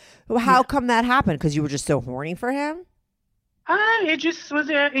 really? Well, how come that happened? Because you were just so horny for him? It just was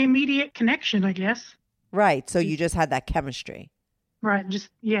an immediate connection, I guess. Right. So you just had that chemistry. Right. Just,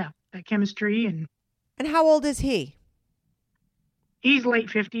 that chemistry. And how old is he? He's late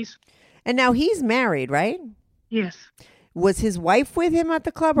 50s. And now he's married, right? Yes. Was his wife with him at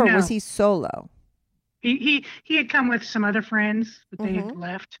the club or No. was he solo? He had come with some other friends, but they had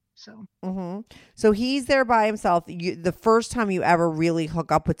left. So. Mm-hmm. So he's there by himself. The first time you ever really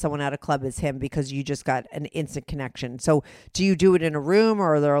hook up with someone at a club is him because you just got an instant connection. So do you do it in a room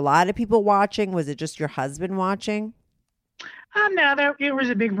or are there a lot of people watching? Was it just your husband watching? No, it was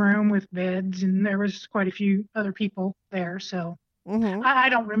a big room with beds and there was quite a few other people there. So I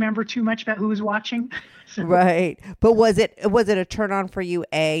don't remember too much about who was watching. So. Right. But was it a turn on for you,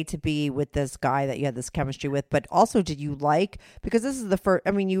 to be with this guy that you had this chemistry with, but also did you like, because this is the first,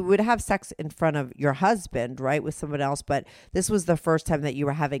 I mean, you would have sex in front of your husband, right, with someone else, but this was the first time that you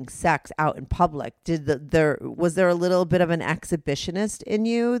were having sex out in public. Was there a little bit of an exhibitionist in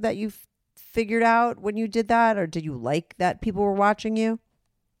you that you figured out when you did that, or did you like that people were watching you?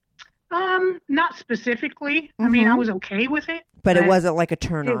 Not specifically. I mean, I was okay with it. But it wasn't like a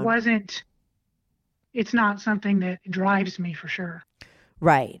turn on. It's not something that drives me for sure.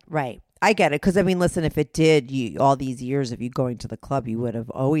 Right. I get it. Because, I mean, listen, if it did, all these years of you going to the club, you would have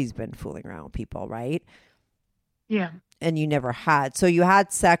always been fooling around with people, right? Yeah. And you never had. So you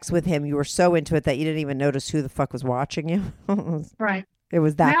had sex with him. You were so into it that you didn't even notice who the fuck was watching you. Right. It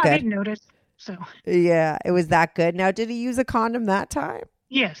was that good. I didn't notice. So. Yeah, it was that good. Now, did he use a condom that time?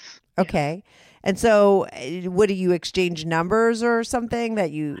 Yes. Okay. And so, what do you exchange numbers or something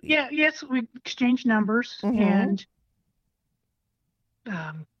that you? Yeah. Yes, we exchanged numbers and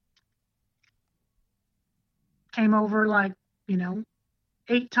came over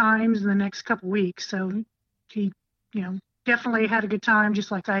 8 times in the next couple weeks. So he, definitely had a good time, just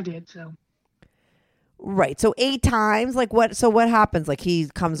like I did. So. Right. So 8 times. Like what? So what happens? Like he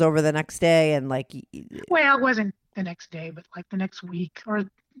comes over the next day and like. Well, it wasn't the next day, but like the next week or.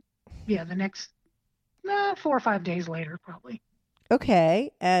 Yeah, the next 4 or 5 days later, probably.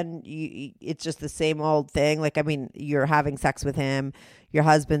 Okay. And it's just the same old thing. Like, I mean, you're having sex with him. Your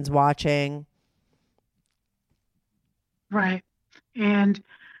husband's watching. Right. And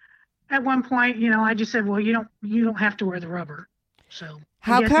at one point, I just said, well, you don't have to wear the rubber. So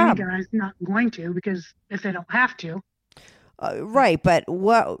how I guess come? any guy's not going to, because if they don't have to. Right. But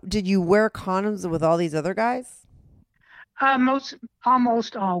what did you wear condoms with all these other guys? Almost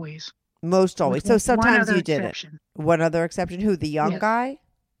always. Most always. So sometimes you did exception. it. One other exception. Who? The young guy?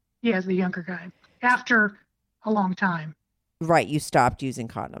 Yes, the younger guy. After a long time. Right. You stopped using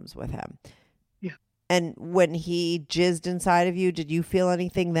condoms with him. Yeah. And when he jizzed inside of you, did you feel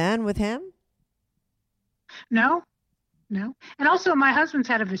anything then with him? No. And also, my husband's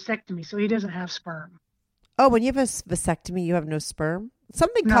had a vasectomy, so he doesn't have sperm. Oh, when you have a vasectomy, you have no sperm?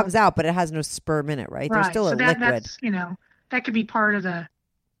 Something comes out, but it has no sperm in it, right? There's still a liquid. That's, that could be part of the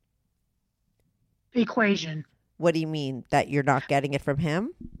equation. What do you mean? That you're not getting it from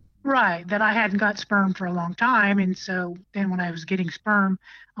him? Right. That I hadn't got sperm for a long time. And so then when I was getting sperm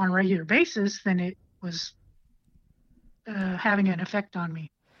on a regular basis, then it was having an effect on me.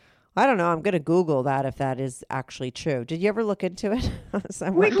 I don't know. I'm going to Google that if that is actually true. Did you ever look into it?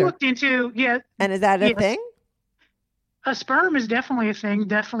 We've looked into, yeah. And is that a thing? A sperm is definitely a thing,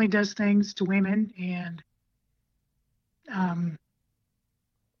 definitely does things to women. And, and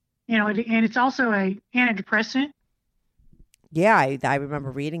it's also a antidepressant. Yeah, I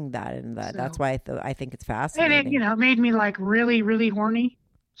remember reading that, and that's why I think it's fascinating. And it, made me like really, really horny.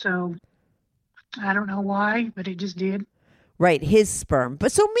 So I don't know why, but it just did. Right, his sperm.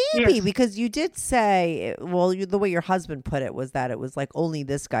 But so maybe Yes. because you did say, well, the way your husband put it was that it was like only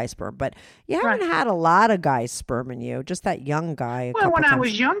this guy's sperm, but you haven't Right. had a lot of guys' sperm in you, just that young guy a Well, couple when I times.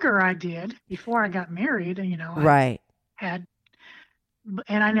 was younger, I did. Before I got married, I Right, had,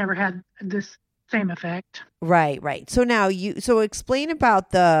 and I never had this same effect. right. So now so explain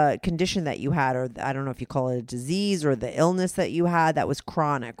about the condition that you had, or I don't know if you call it a disease or the illness that you had that was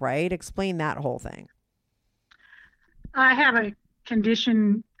chronic, right? Explain that whole thing. I have a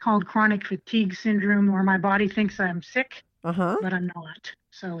condition called chronic fatigue syndrome where my body thinks I'm sick, Uh-huh. but I'm not.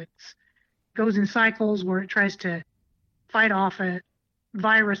 So it goes in cycles where it tries to fight off a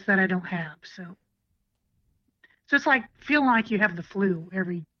virus that I don't have. So it's like feeling like you have the flu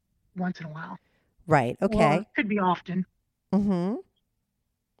every once in a while. Right, Or okay. it could be often. Mm-hmm.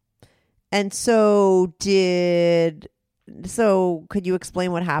 And so could you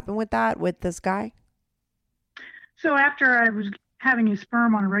explain what happened with that, with this guy? So after I was having his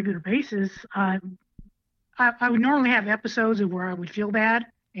sperm on a regular basis, I would normally have episodes of where I would feel bad,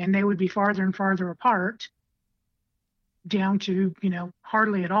 and they would be farther and farther apart, down to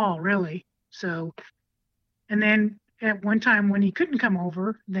hardly at all, really. So, and then at one time when he couldn't come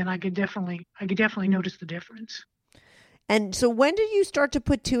over, then I could definitely notice the difference. And so when did you start to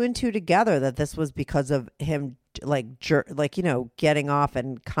put two and two together that this was because of him getting off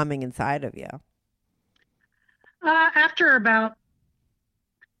and coming inside of you? After about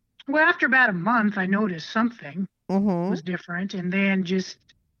a month, I noticed something was different, and then just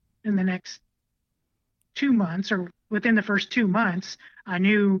in the next 2 months, or within the first 2 months, I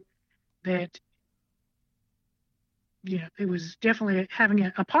knew that it was definitely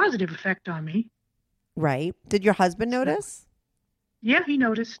having a positive effect on me. Right. Did your husband notice? Yeah, he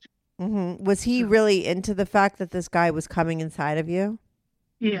noticed. Was he really into the fact that this guy was coming inside of you?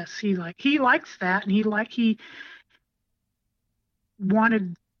 Yes, he likes that, and he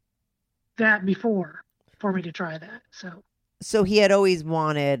wanted that before for me to try that. So he had always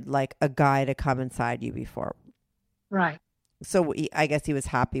wanted like a guy to come inside you before. Right. So I guess he was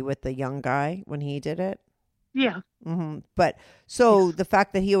happy with the young guy when he did it. Yeah. But so the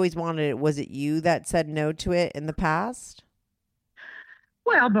fact that he always wanted it, was it you that said no to it in the past?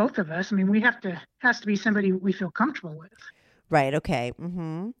 Well, both of us. I mean, has to be somebody we feel comfortable with. Right. Okay.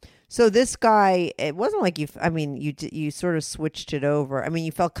 So this guy, it wasn't like you sort of switched it over. I mean,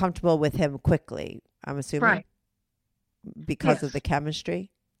 you felt comfortable with him quickly, I'm assuming. Right. Because of the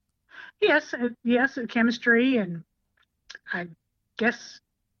chemistry? Yes, chemistry, and I guess,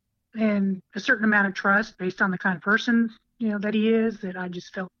 and a certain amount of trust based on the kind of person, that he is, that I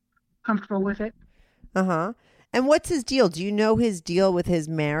just felt comfortable with it. Uh-huh. And what's his deal? Do you know his deal with his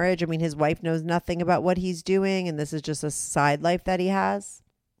marriage? I mean, his wife knows nothing about what he's doing, and this is just a side life that he has?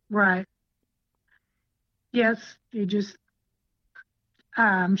 Right. Yes, he just,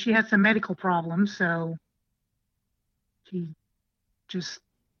 she had some medical problems, so he just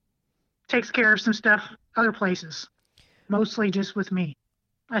takes care of some stuff other places, mostly just with me,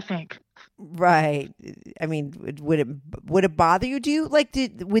 I think. Right. I mean, would it bother you? Do you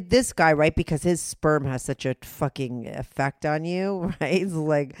with this guy, right? Because his sperm has such a fucking effect on you, right? It's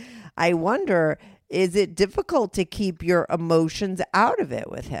like, I wonder, is it difficult to keep your emotions out of it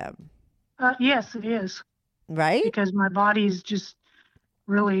with him? Yes, it is. Right? Because my body's just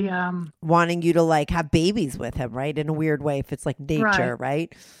really wanting you to like have babies with him, right? In a weird way, if it's like nature,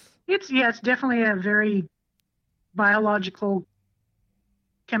 right? It's definitely a very biological,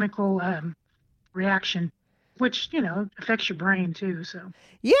 chemical reaction, which affects your brain too. So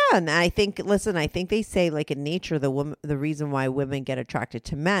yeah, and I think they say like in nature, the reason why women get attracted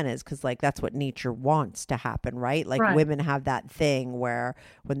to men is because like that's what nature wants to happen, right? Like women have that thing where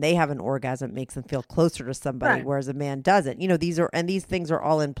when they have an orgasm, it makes them feel closer to somebody, whereas a man doesn't. These things are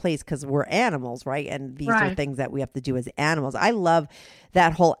all in place because we're animals, right? And these are things that we have to do as animals. I love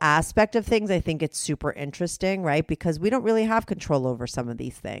that whole aspect of things. I think it's super interesting, right? Because we don't really have control over some of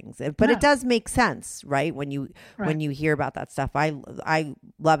these things, but it does make sense, right? When you hear about that stuff, I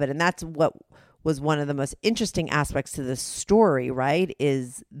love it. And that's what was one of the most interesting aspects to this story, right?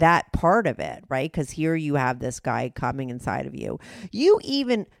 Is that part of it, right? Because here you have this guy coming inside of you. You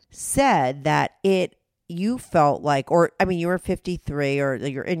even said that you felt like, you were 53 or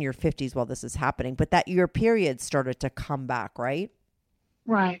you're in your 50s while this is happening, but that your period started to come back, right?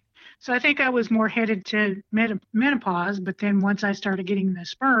 Right. So I think I was more headed to menopause, but then once I started getting the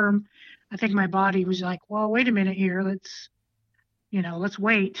sperm, I think my body was like, well, wait a minute here. Let's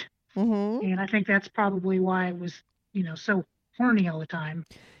wait. And I think that's probably why I was, so horny all the time.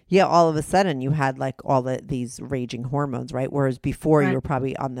 Yeah, all of a sudden you had like all these raging hormones, right? Whereas before you were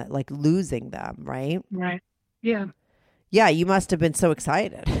probably on that, like losing them, right? Right. Yeah. Yeah, you must have been so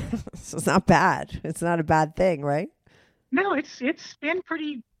excited. So it's not bad. It's not a bad thing, right? No, it's been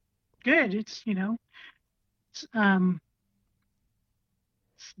pretty good. It's it's, it's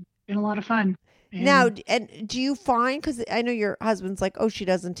been a lot of fun. Now, And and do you find, because I know your husband's like, oh, she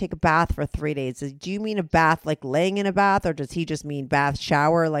doesn't take a bath for 3 days. Do you mean a bath like laying in a bath, or does he just mean bath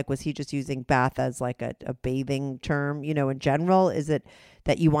shower? Like, was he just using bath as like a bathing term, in general? Is it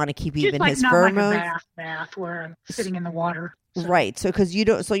that you want to keep just even like his not pheromones? like a bath where I'm sitting in the water. So, Right. So, because you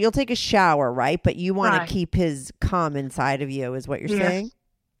don't, so you'll take a shower, right? But you want Right. to keep his cum inside of you, is what you're Yes. saying?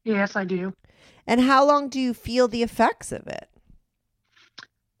 Yes, I do. And how long do you feel the effects of it?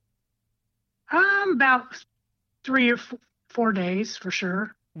 About 3 or 4 days for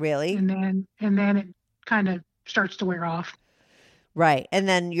sure, Really? and then it kind of starts to wear off. Right. And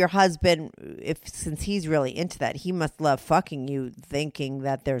then your husband, since he's really into that, he must love fucking you, thinking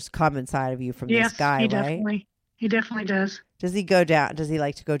that there's cum inside of you from Yes, this guy, he right? definitely does. Does he go down? Does he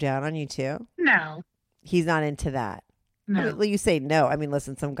like to go down on you too? No, He's not into that. no. I mean, well, you say no. I mean,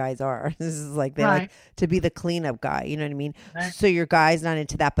 listen, some guys are. This is like they Right. like to be the cleanup guy. You know what I mean? Right. So your guy's not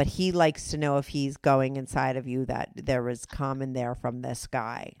into that, but he likes to know if he's going inside of you that there is cum in there from this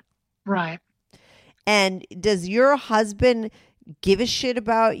guy. Right. And does your husband give a shit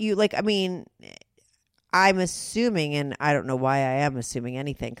about you? Like, I mean, I'm assuming, and I don't know why I am assuming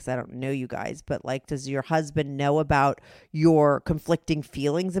anything because I don't know you guys, but like, does your husband know about your conflicting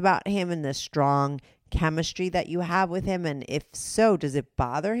feelings about him and the strong chemistry that you have with him? And if so, does it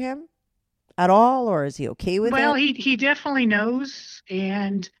bother him at all, or is he okay with Well, it? he definitely knows,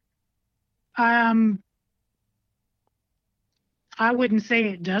 and I wouldn't say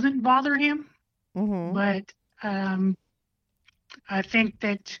it doesn't bother him, Mm-hmm. but I think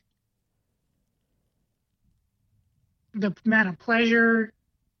that the amount of pleasure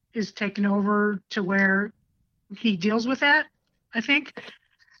is taken over to where he deals with that, I think.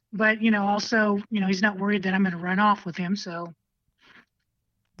 But, also, he's not worried that I'm going to run off with him. So,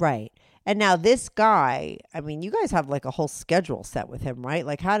 Right. And now this guy, I mean, you guys have like a whole schedule set with him, right?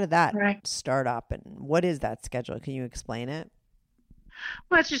 Like, how did that Right. start up, and what is that schedule? Can you explain it?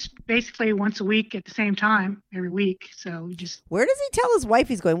 well, it's just basically once a week at the same time every week. So we just, Where does he tell his wife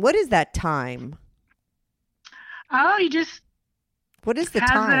he's going? What is that time? he just What is the has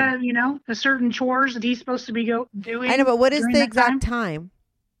time? a certain chores that he's supposed to be doing. I know, but what is during the that exact time.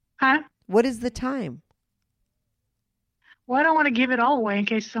 time? Huh? What is the time? Well, I don't want to give it all away in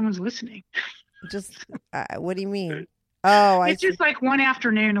case someone's listening. Just what do you mean? Oh, I It's see. just like one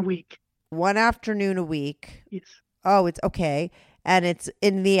afternoon a week. One afternoon a week. Yes. Oh, it's okay. And it's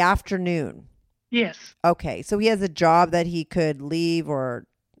in the afternoon. Yes. Okay. So he has a job that he could leave, or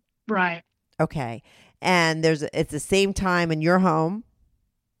Right. okay. And it's the same time, and you're home.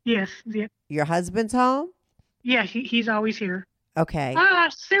 Yes. Yeah. Your husband's home? Yeah. He's always here. Okay.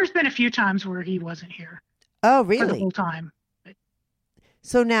 There's been a few times where he wasn't here Oh, for the really? whole time.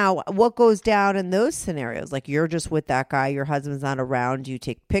 So now what goes down in those scenarios? Like, you're just with that guy, your husband's not around. Do you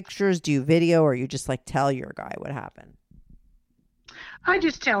take pictures? Do you video? Or you just like tell your guy what happened? I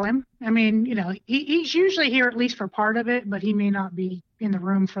just tell him. I mean, he's usually here at least for part of it, but he may not be in the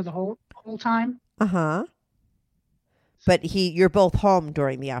room for the whole time. Uh-huh. But you're both home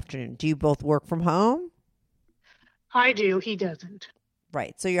during the afternoon. Do you both work from home? I do. He doesn't.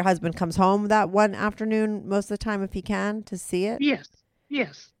 Right. So your husband comes home that one afternoon most of the time if he can to see it? Yes.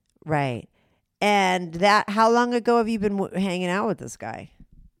 Yes. Right. And how long ago have you been hanging out with this guy?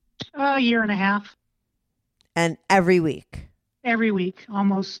 A year and a half. And every week? Every week,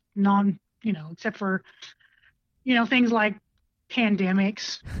 almost except for, things like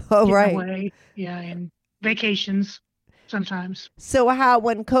pandemics. Oh, getting right. away. Yeah, and vacations sometimes. So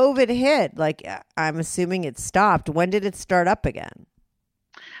when COVID hit, like, I'm assuming it stopped. When did it start up again?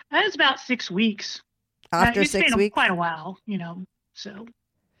 It's about 6 weeks. After It's 6 been weeks? quite a while, so.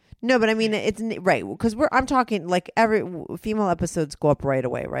 No, but I mean, it's right, because I'm talking like every female episodes go up right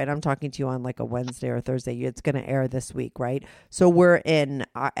away, right? I'm talking to you on like a Wednesday or Thursday. It's going to air this week, right? So we're in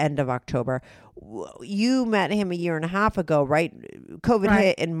end of October. You met him a year and a half ago, right? COVID Right.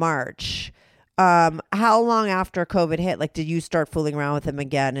 hit in March. How long after COVID hit, like, did you start fooling around with him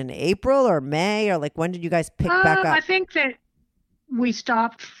again in April or May, or like when did you guys pick back up? I think that we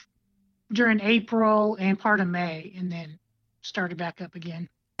stopped during April and part of May, and then started back up again.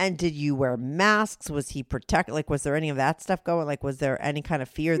 And did you wear masks? Was he protected? Like, was there any of that stuff going? Like, was there any kind of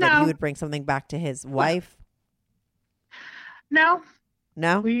fear that he No. would bring something back to his wife? No,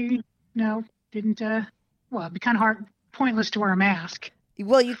 No? didn't. Well, it'd be kind of pointless to wear a mask.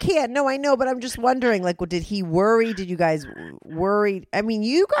 Well, you can't. No, I know, but I'm just wondering, like, did he worry? Did you guys worry? I mean,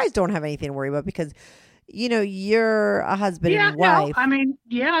 you guys don't have anything to worry about because you're a husband Yeah, and no, wife. I mean,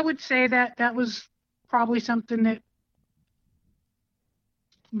 yeah, I would say that was probably something that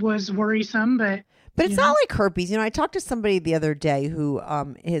was worrisome, but But it's not like herpes. I talked to somebody the other day who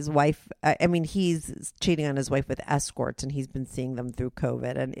his wife, I mean, he's cheating on his wife with escorts and he's been seeing them through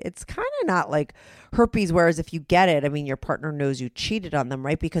COVID. And it's kind of not like herpes, whereas if you get it, I mean, your partner knows you cheated on them,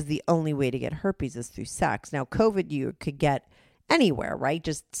 right? Because the only way to get herpes is through sex. Now, COVID, you could get anywhere, right?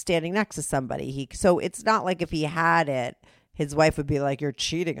 Just standing next to somebody. So it's not like if he had it, his wife would be like, "You're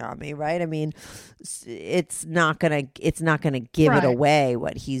cheating on me," right? I mean, it's not gonna give it away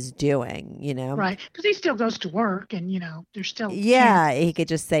what he's doing, right? Because he still goes to work, and there's still he could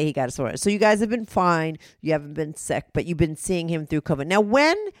just say he got a sore. So you guys have been fine. You haven't been sick, but you've been seeing him through COVID. Now,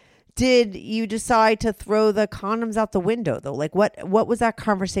 when did you decide to throw the condoms out the window, though? Like, what was that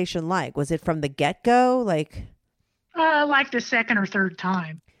conversation like? Was it from the get go, like the second or third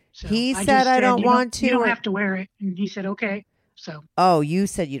time? So he said, "I don't want to." You don't have to wear it, and he said, "Okay." So. Oh, you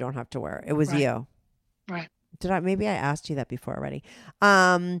said you don't have to wear it. It was you. Right. Maybe I asked you that before already.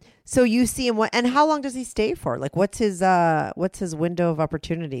 So you see him and how long does he stay for? Like what's his window of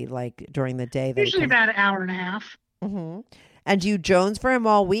opportunity like during the day? Usually about an hour and a half. Mm-hmm. And do you Jones for him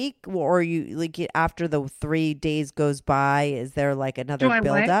all week, or you like after the 3 days goes by, is there like another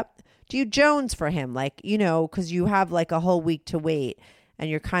build up? Do you Jones for him? Like, cause you have like a whole week to wait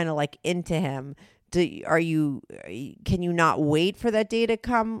and you're kind of like into him. Can you not wait for that day to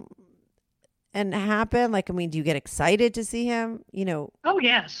come and happen? Like, I mean, do you get excited to see him? Oh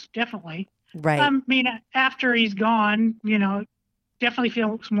yes, definitely. Right. I mean, after he's gone, definitely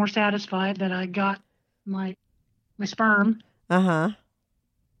feel more satisfied that I got my sperm. Uh-huh.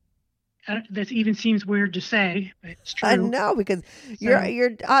 That even seems weird to say, but it's true. I know, because your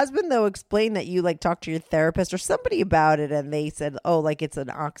husband though explained that you like talked to your therapist or somebody about it, and they said, "Oh, like it's an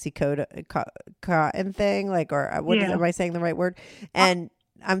oxycodone thing," like, or am I saying the right word? And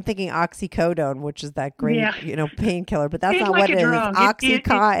I'm thinking oxycodone, which is that great, painkiller, but that's not like what it is. Drug.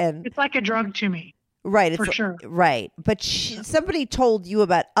 Oxycontin. It's like a drug to me. Right. For sure. Right. But somebody told you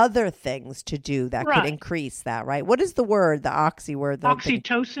about other things to do that could increase that, right? What is the word, the oxy word?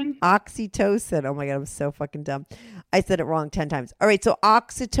 Oxytocin. Oxytocin. Oh my God, I'm so fucking dumb. I said it wrong 10 times. All right. So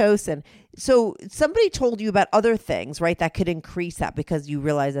oxytocin. So somebody told you about other things, right? That could increase that because you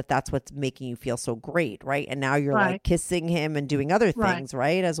realize that that's what's making you feel so great, right? And now you're like kissing him and doing other things,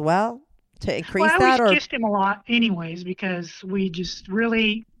 right? As well to increase that? I always kissed him a lot anyways, because we just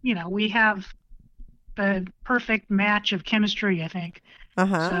really, we have the perfect match of chemistry, I think.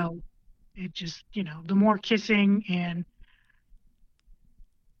 Uh-huh. So it just, the more kissing and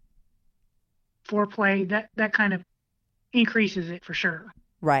foreplay, that kind of increases it for sure.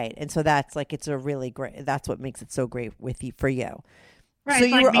 Right. And so that's like, it's a really great, that's what makes it so great for you. Right. So it's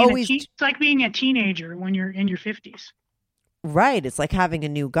you like were always, it's like being a teenager when you're in your 50s. Right. It's like having a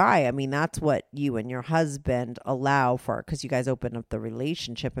new guy. I mean, that's what you and your husband allow for, because you guys open up the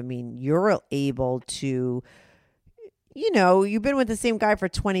relationship. I mean, you're able to, you've been with the same guy for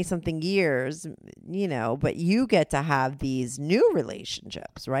 20 something years, but you get to have these new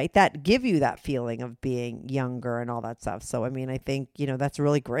relationships, right? That give you that feeling of being younger and all that stuff. So, I mean, I think, that's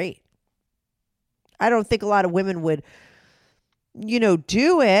really great. I don't think a lot of women would,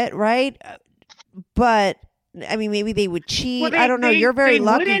 do it, right? But I mean, maybe they would cheat. Well, I don't know. You're very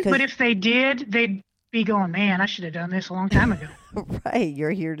lucky. But if they did, they'd be going, "Man, I should have done this a long time ago." Right.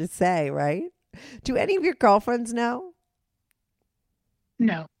 You're here to say, right? Do any of your girlfriends know?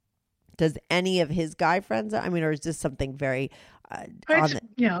 No. Does any of his guy friends? I mean, or is this something very?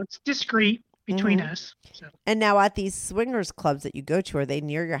 It's discreet between us. So. And now at these swingers clubs that you go to, are they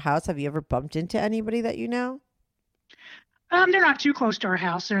near your house? Have you ever bumped into anybody that you know? They're not too close to our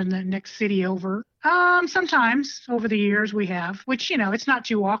house. They're in the next city over. Sometimes over the years we have, which, it's not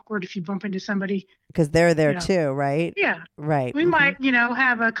too awkward if you bump into somebody. Because they're there too, right? Yeah. Right. We might,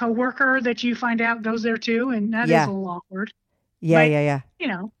 have a coworker that you find out goes there too, and that is a little awkward. Yeah.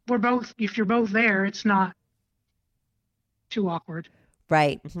 If you're both there, it's not too awkward.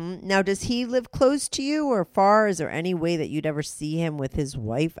 Right. Mm-hmm. Now, does he live close to you or far? Is there any way that you'd ever see him with his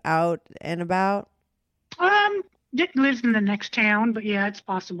wife out and about? Dick lives in the next town, but yeah, it's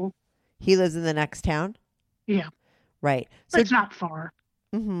possible. He lives in the next town? Yeah. Right. So it's not far.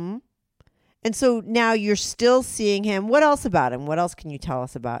 Mm-hmm. And so now you're still seeing him. What else about him? What else can you tell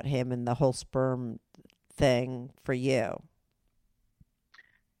us about him and the whole sperm thing for you?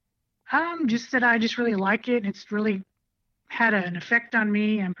 Just that I just really like it. It's really had an effect on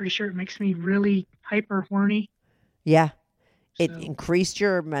me. I'm pretty sure it makes me really hyper horny. Yeah. It increased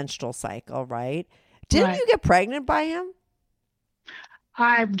your menstrual cycle, right? Didn't you get pregnant by him?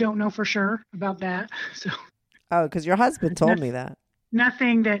 I don't know for sure about that. So Oh, because your husband told me that.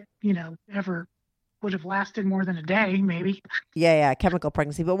 nothing that, ever would have lasted more than a day, maybe. Yeah, chemical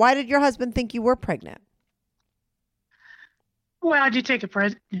pregnancy. But why did your husband think you were pregnant? Well, I did take a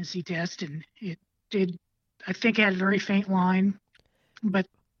pregnancy test, and it did, I think it had a very faint line, but,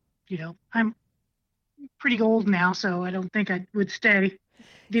 I'm pretty old now, so I don't think I would stay.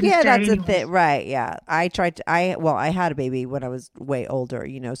 Didn't Yeah, stay that's a anyways. thing, right? Yeah, I had a baby when I was way older,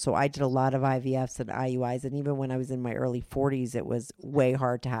 so I did a lot of IVFs and IUIs, and even when I was in my early 40s, it was way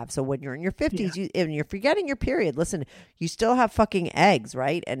hard to have. So when you're in your 50s, and you're forgetting your period, listen, you still have fucking eggs,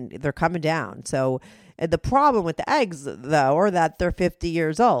 right? And they're coming down. So the problem with the eggs, though, are that they're 50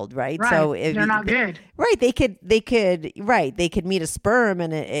 years old, right? Right. So They're not good. Right. They could meet a sperm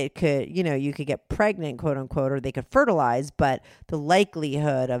and it could, you could get pregnant, quote unquote, or they could fertilize. But the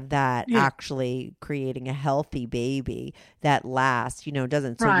likelihood of that actually creating a healthy baby that lasts,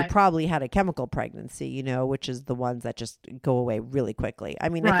 doesn't. So you probably had a chemical pregnancy, which is the ones that just go away really quickly. I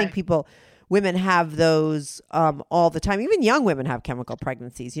mean, I think women have those all the time. Even young women have chemical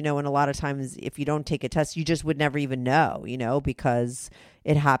pregnancies, and a lot of times if you don't take a test, you just would never even know, because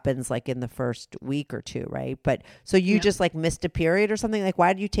it happens like in the first week or two, right? But so you just like missed a period or something. Like,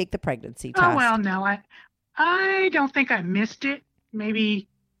 why did you take the pregnancy test? Oh, well, no, I don't think I missed it. Maybe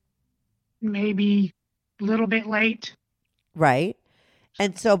a little bit late. Right.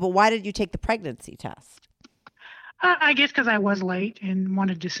 And so, but why did you take the pregnancy test? I guess because I was late and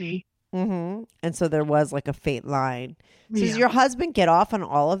wanted to see. Mm-hmm. And so there was like a faint line. So does your husband get off on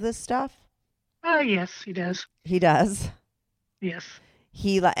all of this stuff? Yes, he does. He does? Yes.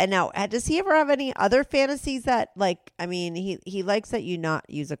 And now, does he ever have any other fantasies that, like, I mean, he likes that you not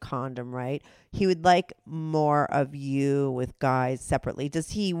use a condom, right? He would like more of you with guys separately.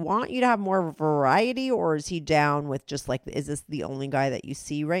 Does he want you to have more variety, or is he down with just like, is this the only guy that you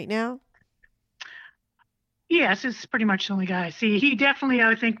see right now? Yes, it's pretty much the only guy I see. He definitely,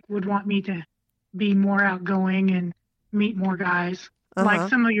 I think, would want me to be more outgoing and meet more guys, like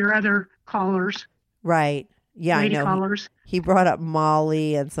some of your other callers. Right. Yeah, lady I know. Callers. He brought up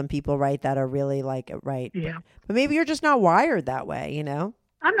Molly and some people, right, that are really like it, right? Yeah. But maybe you're just not wired that way,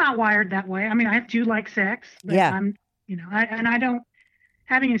 I'm not wired that way. I mean, I do like sex, but I'm, I don't,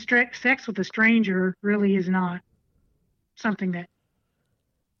 having sex with a stranger really is not something that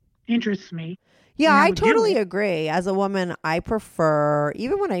interests me. Yeah, I totally agree. As a woman, I prefer,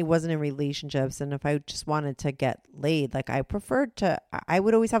 even when I wasn't in relationships and if I just wanted to get laid, like I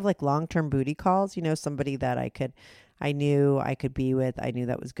would always have like long-term booty calls, somebody that I knew I could be with. I knew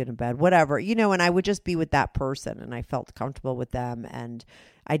that was good in bed, whatever, and I would just be with that person and I felt comfortable with them. And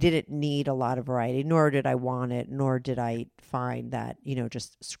I didn't need a lot of variety, nor did I want it, nor did I find that,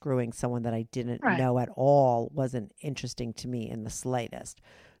 just screwing someone that I didn't know at all wasn't interesting to me in the slightest.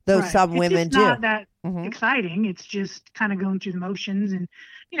 Though some women do. It's not that exciting. It's just kind of going through the motions. And,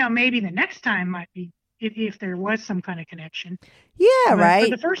 maybe the next time might be if there was some kind of connection. Yeah, but right.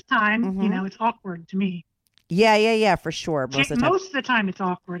 For the first time, it's awkward to me. Yeah, for sure. Most of the time it's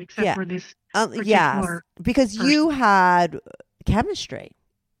awkward, except for this particular because person. You had chemistry.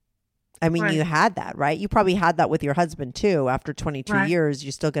 I mean, Right. You had that, right? You probably had that with your husband too. After 22 years,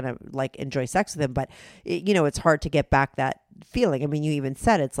 you're still going to like enjoy sex with him, but it's hard to get back that feeling. I mean, you even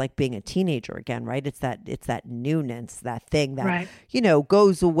said it's like being a teenager again, right? It's that newness, that thing that,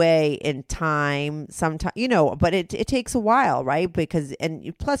 goes away in time sometimes, but it takes a while, right? Because,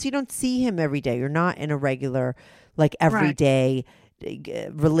 and plus you don't see him every day. You're not in a regular, like everyday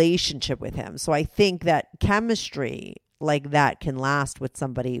relationship with him. So I think that chemistry like that can last with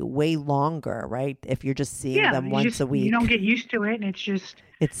somebody way longer, right? If you're just seeing them once a week. You don't get used to it, and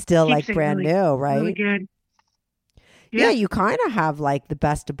it's still like brand new, right? Really good. Yeah, you kind of have like the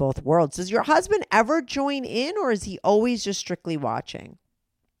best of both worlds. Does your husband ever join in, or is he always just strictly watching?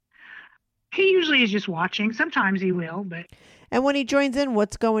 He usually is just watching. Sometimes he will, but. And when he joins in,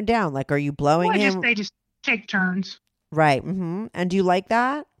 what's going down? Like, are you blowing him? They just take turns. Right. Mm-hmm. And do you like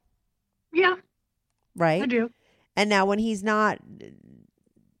that? Yeah. Right. I do. And now when he's not,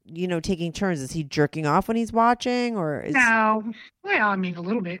 taking turns, is he jerking off when he's watching, or is... No. Well, I mean, a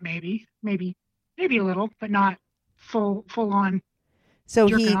little bit, maybe a little, but not full on. So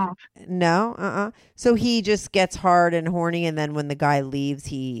jerking off. So he just gets hard and horny, and then when the guy leaves,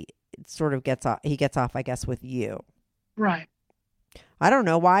 he sort of gets off. He gets off, I guess, with you. Right. I don't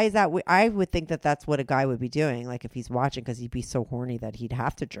know. Why is that? I would think that that's what a guy would be doing. Like if he's watching, because he'd be so horny that he'd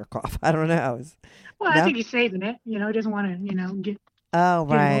have to jerk off. I don't know. Well, I think he's saving it. He doesn't want to, get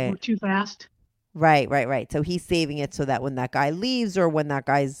right too fast. Right. So he's saving it so that when that guy leaves, or when that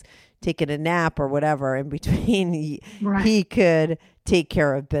guy's taking a nap or whatever in between, Right. he could take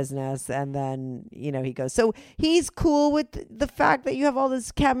care of business. And then, he goes. So he's cool with the fact that you have all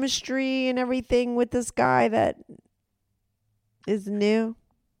this chemistry and everything with this guy that is new.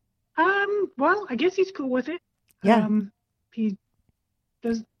 Well, I guess he's cool with it. Yeah. He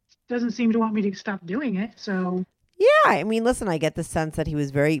doesn't seem to want me to stop doing it. So Yeah, I mean, listen, I get the sense that he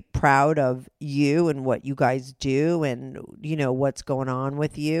was very proud of you and what you guys do and, what's going on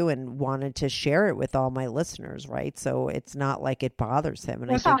with you and wanted to share it with all my listeners, right? So it's not like it bothers him.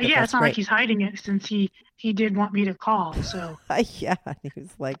 And well, I think it's that's not great. like he's hiding it since he did want me to call. So Yeah, he was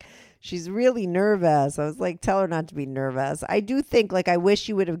like, she's really nervous. I was like, tell her not to be nervous. I do think, I wish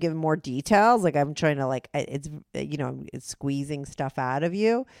you would have given more details. I'm trying to, it's squeezing stuff out of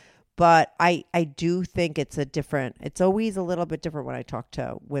you. But I do think it's always a little bit different when I talk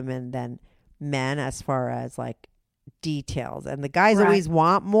to women than men as far as details. And the guys Right. always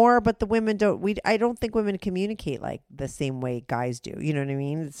want more, but the women don't. I don't think women communicate the same way guys do. You know what I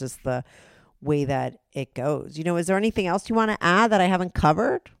mean? It's just the way that it goes. Is there anything else you want to add that I haven't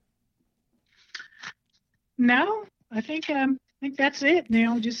covered? no, I think that's it.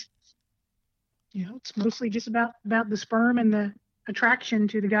 Just it's mostly just about the sperm and the attraction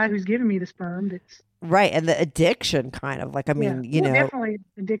to the guy who's giving me the sperm. That's Right. And the addiction kind of definitely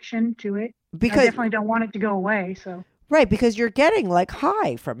addiction to it. because I definitely don't want it to go away. So right, because you're getting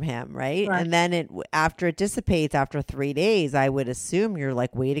high from him, right? Right. And then after it dissipates after 3 days, I would assume you're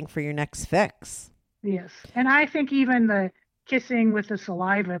waiting for your next fix. yes, and I think even the kissing with the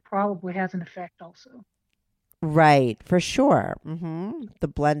saliva probably has an effect also. Right, for sure. The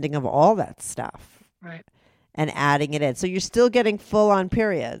blending of all that stuff Right. and adding it in. So you're still getting full on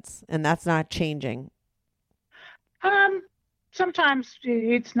periods, and that's not changing. Sometimes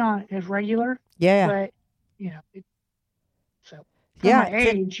it's not as regular, Yeah. but so for Yeah, my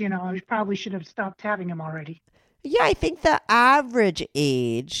age, I probably should have stopped having them already. Yeah, I think the average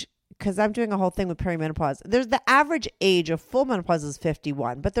age, because I'm doing a whole thing with perimenopause, there's the average age of full menopause is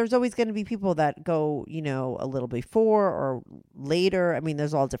 51, but there's always going to be people that go, a little before or later. I mean,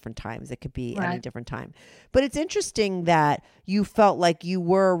 there's all different times. It could be any Right. different time. But it's interesting that you felt like you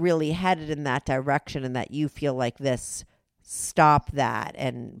were really headed in that direction and that you feel like this stop that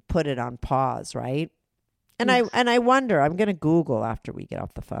and put it on pause, right? And Yes. I wonder, I'm going to Google after we get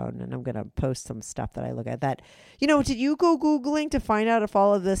off the phone and I'm going to post some stuff that I look at that. Did you go Googling to find out if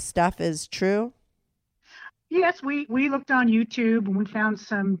all of this stuff is true? Yes, we looked on YouTube and we found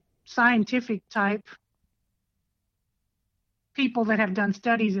some scientific type people that have done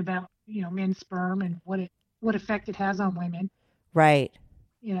studies about men's sperm and what effect it has on women. Right.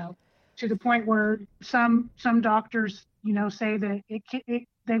 To the point where some doctors say that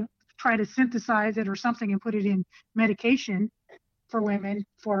they try to synthesize it or something and put it in medication for women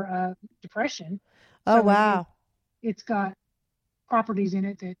for depression. Oh, So wow. It's got properties in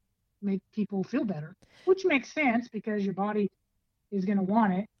it that make people feel better, which makes sense because your body is going to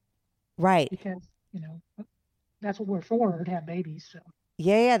want it Right. because that's what we're for, to have babies. So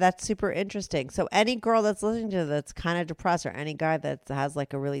Yeah, that's super interesting. So any girl that's listening to that's kind of depressed, or any guy that has a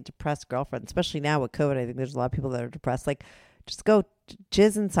really depressed girlfriend, especially now with COVID, I think there's a lot of people that are depressed. Just go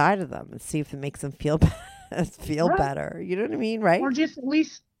jizz inside of them and see if it makes them feel Right. better. You know what I mean, right? or just at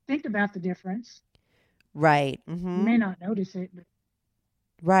least think about the difference. Right. You may not notice it, but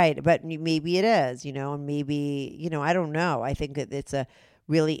Right, but maybe it is, and maybe, I don't know. I think it's a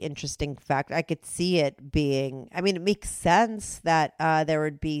really interesting fact. I could see it being, it makes sense that there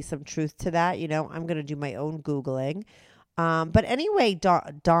would be some truth to that. I'm going to do my own Googling. But anyway,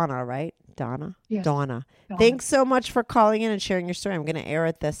 Dawna, right? Dawna? Yes. Dawna. Dawna. Thanks so much for calling in and sharing your story. I'm going to air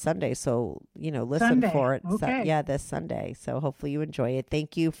it this Sunday. So, listen Sunday. for it. Okay. This Sunday. So hopefully you enjoy it.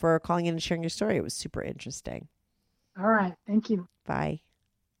 Thank you for calling in and sharing your story. It was super interesting. all right. Thank you. Bye.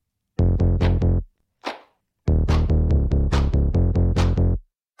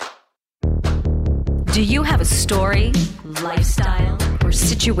 Do you have a story, lifestyle, or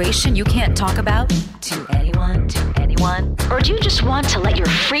situation you can't talk about to anyone? Or do you just want to let your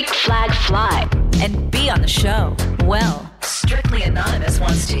freak flag fly and be on the show? Well, Strictly Anonymous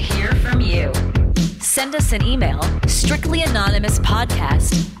wants to hear from you. Send us an email,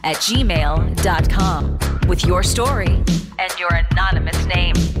 strictlyanonymouspodcast@gmail.com, with your story and your anonymous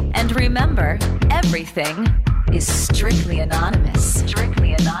name. And remember, everything is strictly anonymous.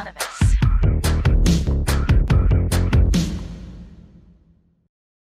 Strictly anonymous.